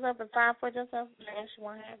for it yourself and sign for it yourself, then you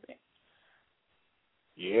won't have it.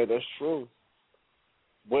 Yeah, that's true.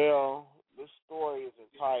 Well, this story is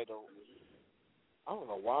entitled, I don't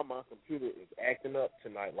know why my computer is acting up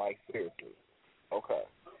tonight, like seriously. Okay.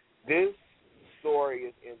 This story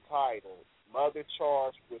is entitled, Mother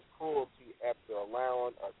Charged with Cruelty After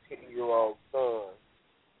Allowing a 10-year-old son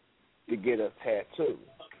to get a tattoo.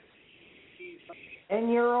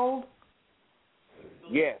 10-year-old?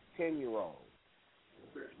 Yes, 10-year-old.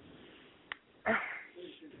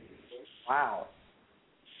 Wow.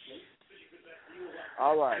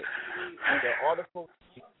 All right. The article,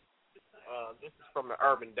 this is from the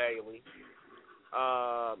Urban Daily.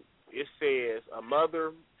 It says, a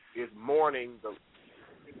mother is mourning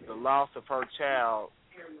the loss of her child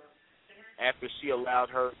after she allowed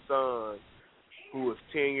her son, who was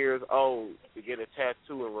 10 years old, to get a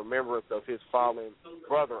tattoo in remembrance of his fallen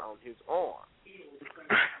brother on his arm.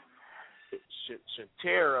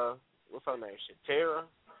 Shatera, what's her name? Shatera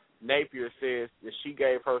Napier says that she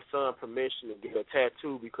gave her son permission to get a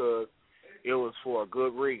tattoo because it was for a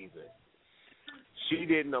good reason. She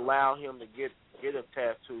didn't allow him to get a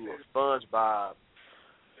tattoo of SpongeBob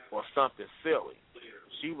or something silly.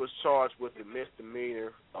 She was charged with the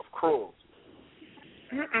misdemeanor of cruelty.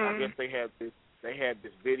 I guess they had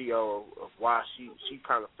this video of why she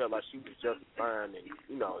kind of felt like she was justifying and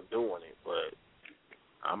doing it, but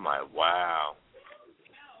I'm like, wow.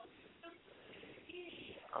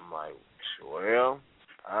 I'm like, well,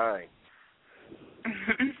 all right.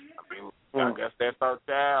 I guess that's our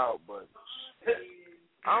child, but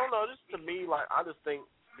I don't know. This to me, like, I just think,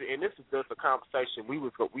 and this is just a conversation we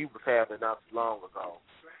was having not too long ago.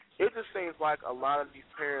 It just seems like a lot of these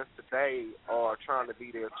parents today are trying to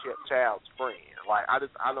be their child's friend. Like, I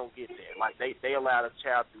don't get that. Like, they allow the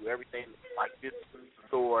child to do everything. Like this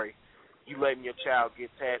story, you letting your child get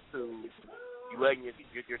tattoos, you letting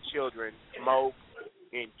your children smoke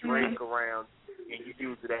and drink around, and you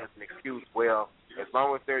use it as an excuse. Well, as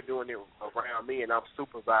long as they're doing it around me and I'm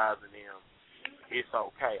supervising them, it's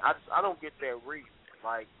okay. I don't get that reason.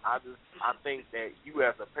 Like, I think that you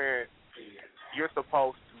as a parent, you're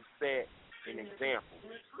supposed to set an example.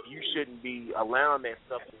 You shouldn't be allowing that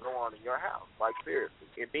stuff to go on in your house. Like, seriously.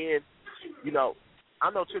 And then, I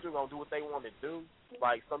know children gonna do what they want to do.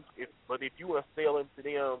 Like, but if you instill into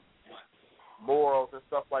them morals and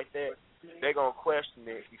stuff like that, they're gonna question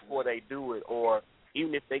it before they do it. Or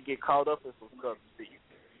even if they get caught up in some stuff,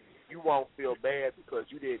 you won't feel bad because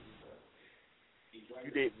you didn't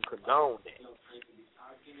condone that.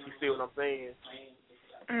 You see what I'm saying?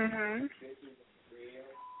 Mhm.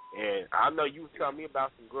 And I know you was telling me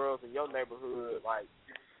about some girls in your neighborhood, like,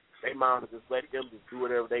 they mom just let them just do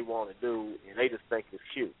whatever they want to do, and they just think it's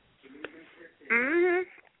cute. Mhm.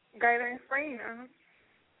 They friends.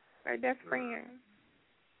 They best friends.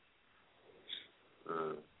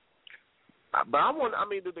 But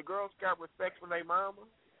do the girls got respect for their mama?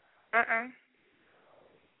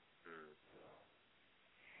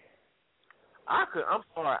 I'm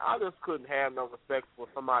sorry, I just couldn't have no respect for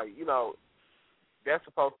somebody, that's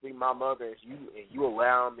supposed to be my mother, and you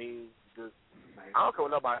allow me to just, I don't care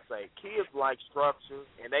what nobody say. Kids like structure,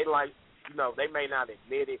 and they like, they may not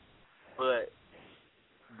admit it, but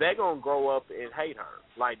they gonna grow up and hate her.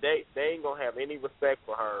 Like, they ain't gonna have any respect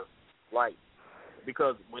for her, like,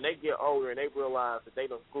 because when they get older and they realize that they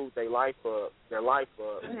done screwed their life up,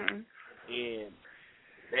 and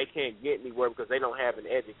they can't get anywhere because they don't have an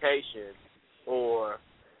education, or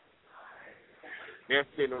they're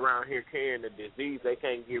sitting around here carrying a disease they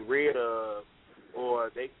can't get rid of,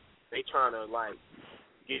 or they trying to, like,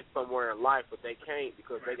 get somewhere in life, but they can't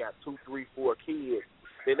because they got 2, 3, 4 kids,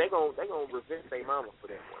 then they gonna resent their mama for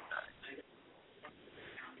that one day.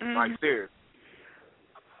 Like, seriously.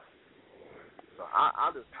 So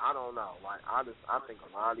I don't know. Like, I think a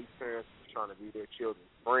lot of these parents are trying to be their children's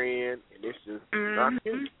friend, and it's just not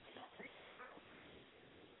cute.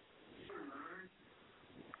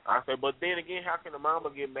 I said, but then again, how can a mama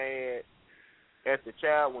get mad at the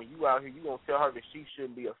child when you out here, you gonna tell her that she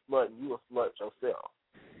shouldn't be a slut and you a slut yourself?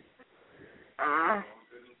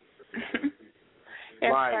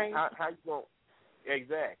 Like, how you gonna,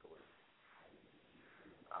 exactly.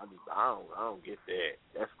 I don't get that.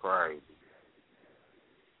 That's crazy.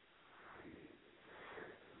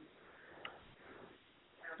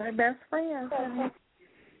 They're best friends. They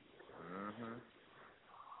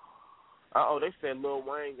They said Lil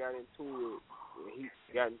Wayne got into it.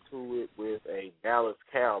 got into it with a Dallas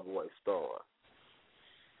Cowboy star.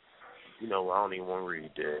 You know, I don't even want to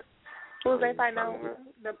read that. Who's they fighting over?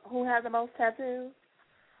 Who has the most tattoos?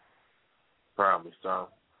 Probably so.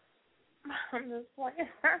 I'm just playing.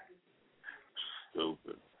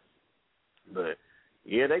 Stupid. But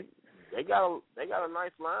yeah, they got a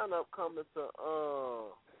nice lineup coming to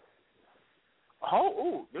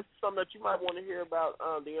this is something that you might want to hear about,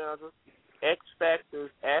 DeAndre. X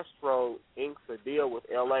Factor's Astro inks a deal with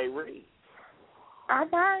L.A. Reid. All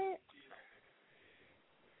right.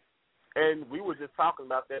 And we were just talking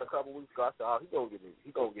about that a couple weeks ago. I said,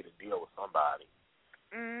 he gonna get a deal with somebody.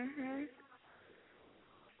 Mhm.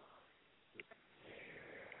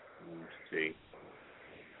 Let's see.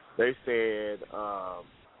 They said,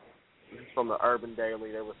 this is from the Urban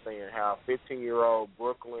Daily, they were saying how 15-year-old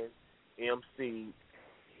Brooklyn MC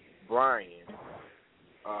Brian,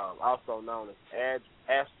 also known as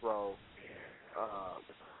Astro,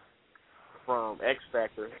 from X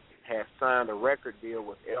Factor, has signed a record deal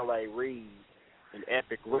with L.A. Reid and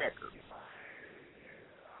Epic Records.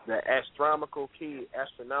 The astronomical kid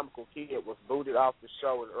was booted off the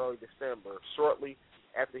show in early December. Shortly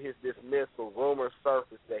after his dismissal, rumors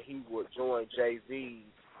surfaced that he would join Jay-Z's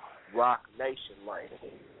Rock Nation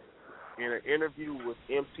label. In an interview with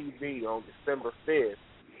MTV on December 5th,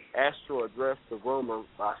 Astro addressed the rumor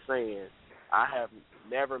by saying, "I have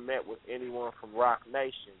never met with anyone from Rock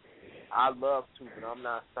Nation. I'd love to, but I'm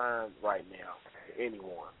not signed right now to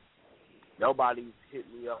anyone. Nobody's hit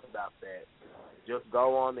me up about that. Just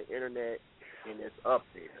go on the internet and it's up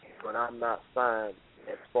there. But I'm not signed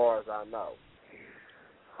as far as I know."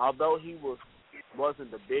 Although he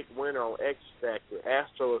wasn't the big winner on X Factor,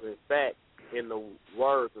 Astro is in fact, in the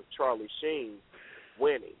words of Charlie Sheen,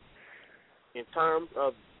 winning. In terms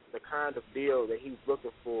of the kind of deal that he's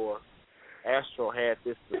looking for, Astro had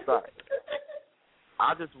this to say: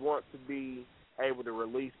 "I just want to be able to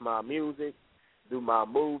release my music, do my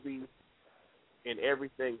movies, and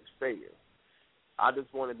everything's fair. I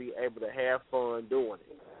just want to be able to have fun doing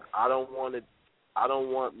it. I don't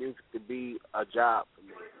want music to be a job for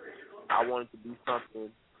me. I want it to be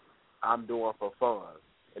something I'm doing for fun.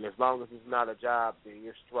 And as long as it's not a job, then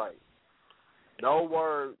you're straight." No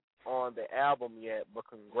word on the album yet, but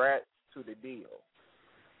congrats to the deal.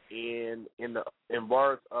 In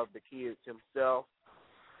words of the kid himself,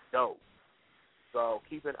 dope. So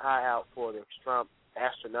keep an eye out for the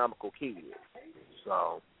astronomical kid.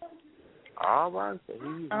 So, all right. So he's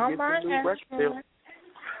getting a new record deal.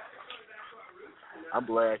 I'm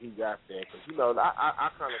glad he got that because, you know, I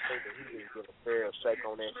kind of think that he didn't get a fair shake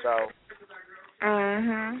on that show.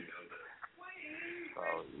 Mhm. So,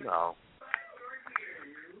 you know.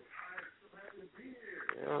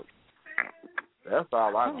 Yeah. That's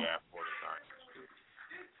all I got for tonight.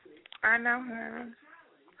 I know him.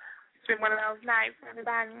 It's been one of those nights,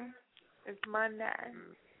 everybody. It's Monday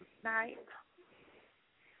night.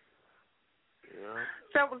 Yeah.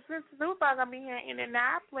 So since the Super Bowl gonna be here in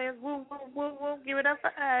Indianapolis, we'll give it up for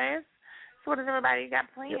us. So what does everybody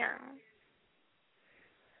got planned? Yep.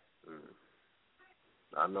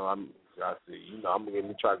 I know I'm gonna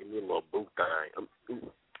try to get me a little boot thing.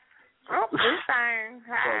 Oh, boot thing,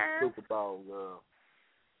 huh? Super Bowl, girl.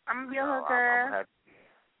 I'm gonna be a hooker.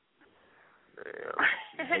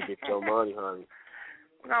 Yeah, get your money, honey.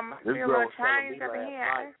 This girl was telling me last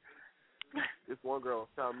night. This one girl was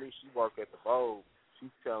telling me she worked at the Vogue.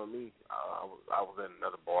 She's telling me I was in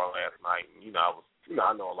another bar last night, and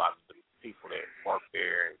I know a lot of the people that work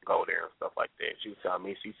there and go there and stuff like that. She was telling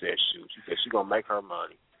me, she said she's gonna make her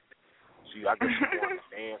money. I guess she's going to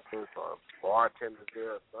dancers or bartenders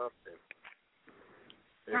there or something.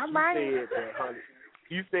 And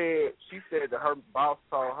she said that her boss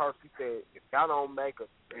told her, she said, if y'all don't make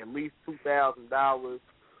at least $2,000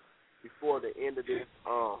 before the end of this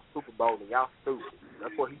Super Bowl, then y'all stupid.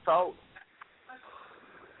 That's what he told her.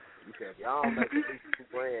 He said, if y'all don't make at least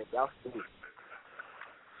 $2,000, y'all stupid.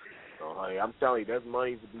 So, honey, I'm telling you, there's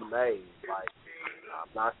money to be made. Like,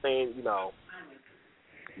 I'm not saying,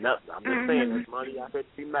 nothing. I'm just saying there's money out there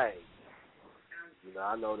to be made.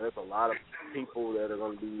 I know there's a lot of people that are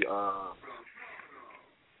going to be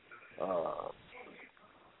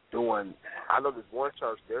doing. I know there's one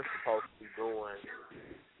church they're supposed to be doing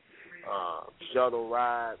shuttle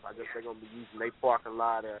rides. I guess they're going to be using their parking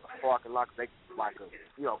lot as a parking lot. They like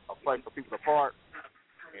a place for people to park,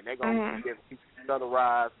 and they're going to be giving people shuttle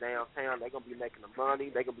rides downtown. They're going to be making the money.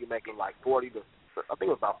 They're going to be making like I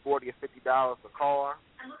think it was about $40 or $50 a car.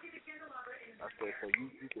 I said, so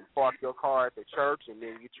you can park your car at the church and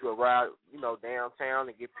then get you a ride, downtown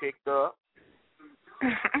and get picked up. So,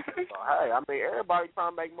 hey, I mean, everybody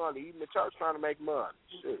trying to make money. Even the church trying to make money.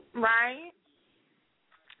 Shoot. Right?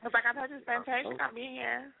 Because like I told you, Fantasia gonna be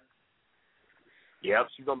here. Yep,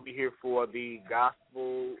 she's gonna be here for the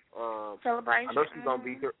gospel celebration. I know she's gonna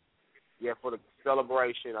be here. Yeah, for the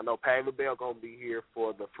celebration. I know Patti LaBelle gonna be here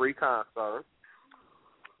for the free concert.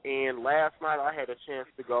 And last night I had a chance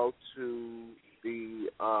to go to the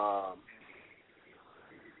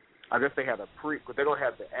I guess they had a because they're gonna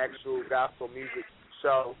have the actual gospel music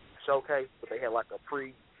showcase, but they had like a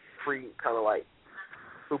pre kind of like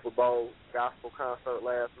Super Bowl gospel concert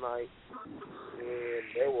last night,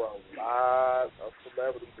 and there were a lot of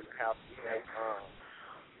celebrities in the house. We had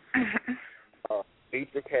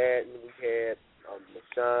Beatrice Haddon, we had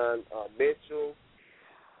LaShawn Mitchell,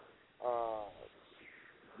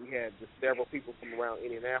 we had just several people from around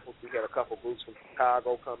Indianapolis. We had a couple groups from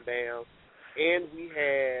Chicago come down, and we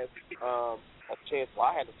had a chance. Well,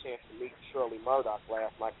 I had a chance to meet Shirley Murdoch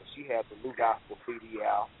last night because she had the new gospel CD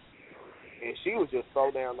out. And she was just so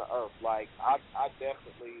down to earth. Like, I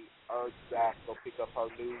definitely urge Zach to go pick up her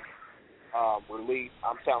new release.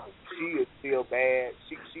 I'm telling you, she is still bad.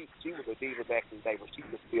 She was a diva back in the day, but she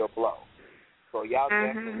can still blow. So y'all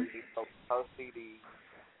definitely need to go to her CD.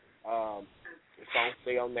 It's on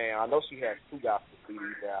sale now. I know she has 2 gospel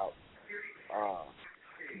CDs out.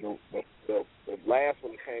 The last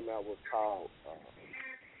one that came out was called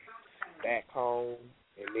Back Home.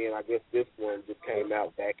 And then I guess this one just came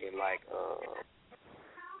out back in like, I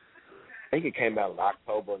think it came out in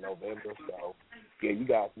October, November. So, yeah, you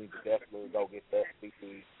guys need to definitely go get that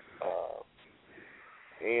CD.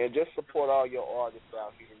 And just support all your artists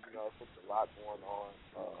out here. You know, there's a lot going on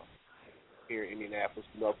here in Indianapolis.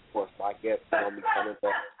 You know, of course, my guest is going to be coming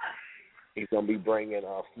back. He's going to be bringing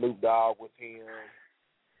Snoop Dogg with him.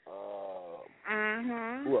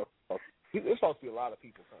 Who else? There's supposed to be a lot of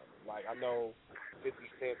people coming. Like, I know 50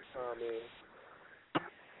 Cent's coming.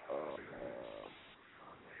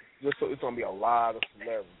 It's going to be a lot of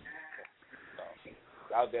celebrities. So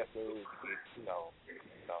I'll definitely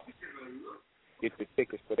get the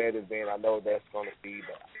tickets for that event. I know that's going to be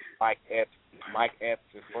the Mike Epps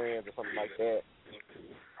and Friends or something like that.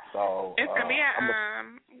 So it's going to be at,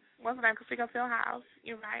 what's the name? Casino Field House.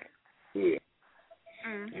 You're right. Yeah.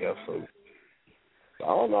 Yeah, so I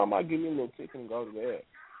don't know. I might give you a little ticket and go to that.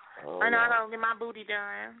 I know. I don't get my booty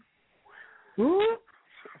done. You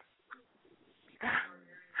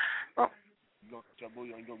go get your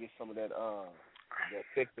booty on. You go get some of that that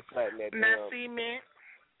Texas flat and that cement.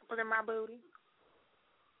 Put in my booty.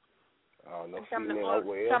 Oh no, something cement. Oh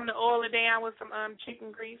well. Something to oil it down with some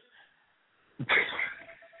chicken grease.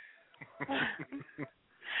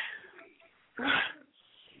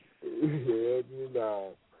 Yeah, you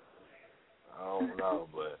know. I don't know,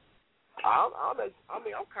 but I'm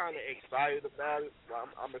kind of excited about it.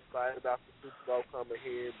 I'm excited about the Super Bowl coming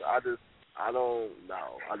here, but I don't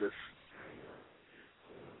know.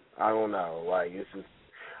 I don't know. Like, it's just,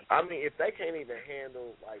 I mean, if they can't even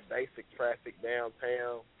handle like basic traffic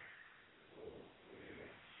downtown,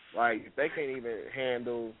 like if they can't even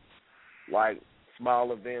handle like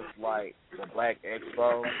small events like the Black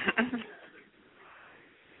Expo.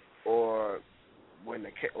 Or when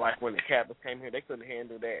the Capitals came here, they couldn't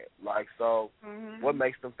handle that. Like, so what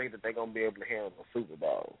makes them think that they're going to be able to handle the Super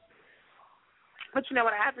Bowl? But you know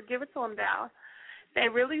what? I have to give it to them, though.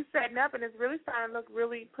 They're really setting up, and it's really starting to look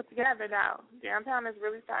really put together, though. Downtown is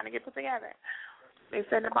really starting to get put together. They're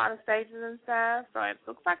setting up all the stages and stuff, so it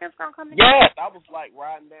looks like it's going to come together. Yes, I was, like,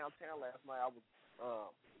 riding downtown last night. I was,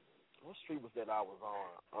 what street was that I was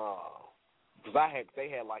on? Because they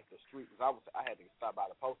had like the street. Cause I had to stop by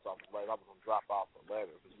the post office. Right, I was gonna drop off a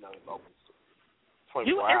letter because it's open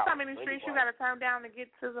 24 hours. There's so many streets you got to turn down to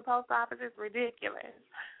get to the post office. It's ridiculous.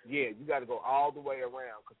 Yeah, you got to go all the way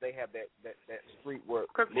around because they have that street where.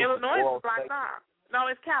 Because Illinois is blocked off. No,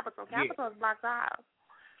 it's Capitol. Capitol is blocked off.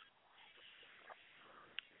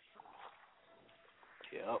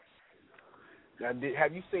 Yep. Now,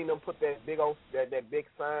 have you seen them put that big big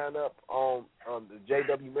sign up on the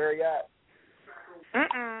JW Marriott?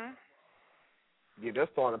 Yeah, they're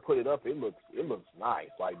starting to put it up. It looks nice.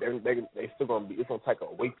 Like they still gonna be. It's gonna take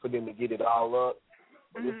a week for them to get it all up,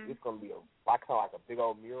 but it's gonna be kind of like a big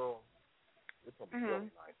old mural. It's gonna be really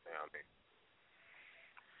nice down there.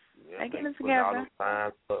 Yeah, they getting it together.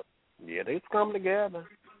 Yeah, they's coming together.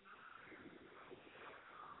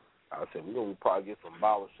 I said we're gonna probably get some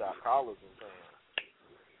baller shot collars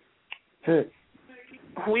in town.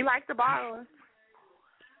 We like the ballers.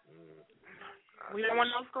 We don't want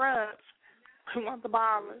no scrubs. We want the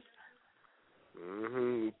ballers.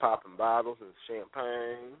 We popping bottles and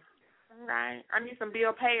champagne. Right. I need some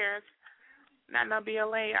Bill Payers, not no Bill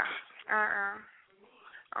Layer.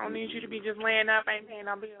 I don't need you to be just laying up, ain't paying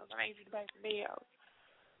no bills. I need you to pay some bills.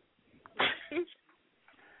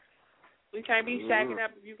 We can't be shacking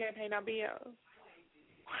up if you can't pay no bills.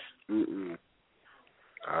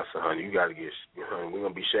 I said, honey, you gotta get, honey, we're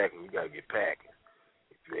gonna be shacking. You gotta get packing.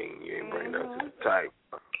 If you ain't bringing nothing to the type.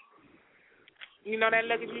 You know that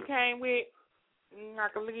luggage you came with? I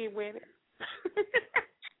can leave with it.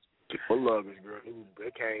 What luggage, girl?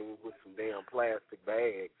 It came with some damn plastic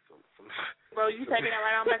bags. Bro, you take it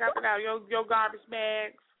right on back out there. Your garbage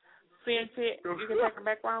bags, scented. You can take them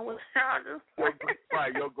back on with you.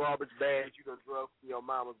 Right, your garbage bags you done drove from your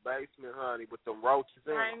mama's basement, honey, with them roaches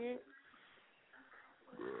in them.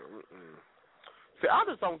 See, I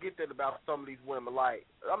just don't get that about some of these women. Like,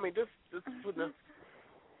 I mean, this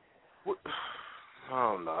I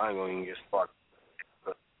don't know. I ain't gonna even get started.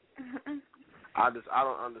 I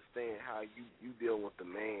don't understand how you deal with the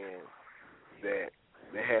man that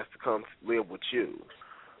has to come live with you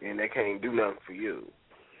and they can't do nothing for you.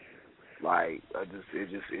 Like, it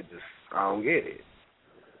just I don't get it.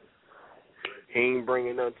 He ain't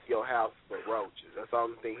bringing nothing to your house but roaches. That's the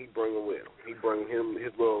only thing he bringing with him. He bringing his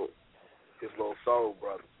little soul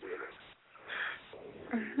brothers with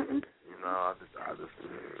him. You know, I just.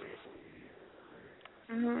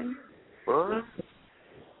 But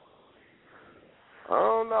I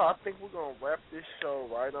don't know. I think we're gonna wrap this show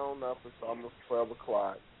right on up. It's almost 12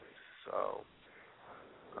 o'clock. So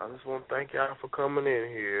I just want to thank y'all for coming in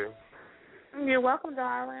here. You're welcome,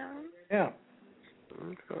 darling. Yeah.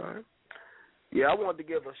 Okay. Yeah, I wanted to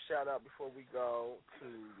give a shout out before we go to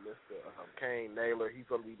Mr. Kane Naylor. He's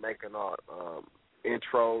gonna be making our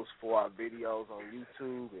intros for our videos on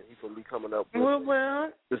YouTube, and he's gonna be coming up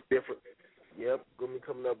with just different. Yep, gonna be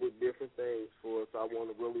coming up with different things for us. I want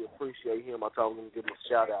to really appreciate him. I told him to give him a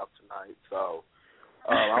shout out tonight. So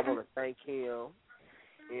I want to thank him.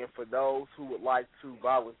 And for those who would like to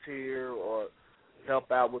volunteer or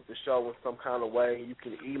help out with the show in some kind of way, you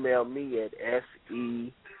can email me at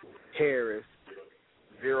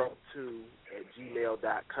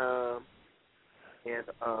seharris02@gmail.com, and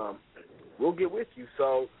we'll get with you.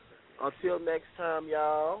 So until next time,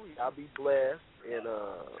 y'all be blessed, and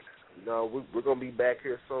you know, we're going to be back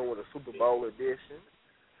here soon with a Super Bowl edition,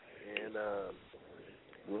 and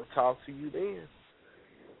we'll talk to you then.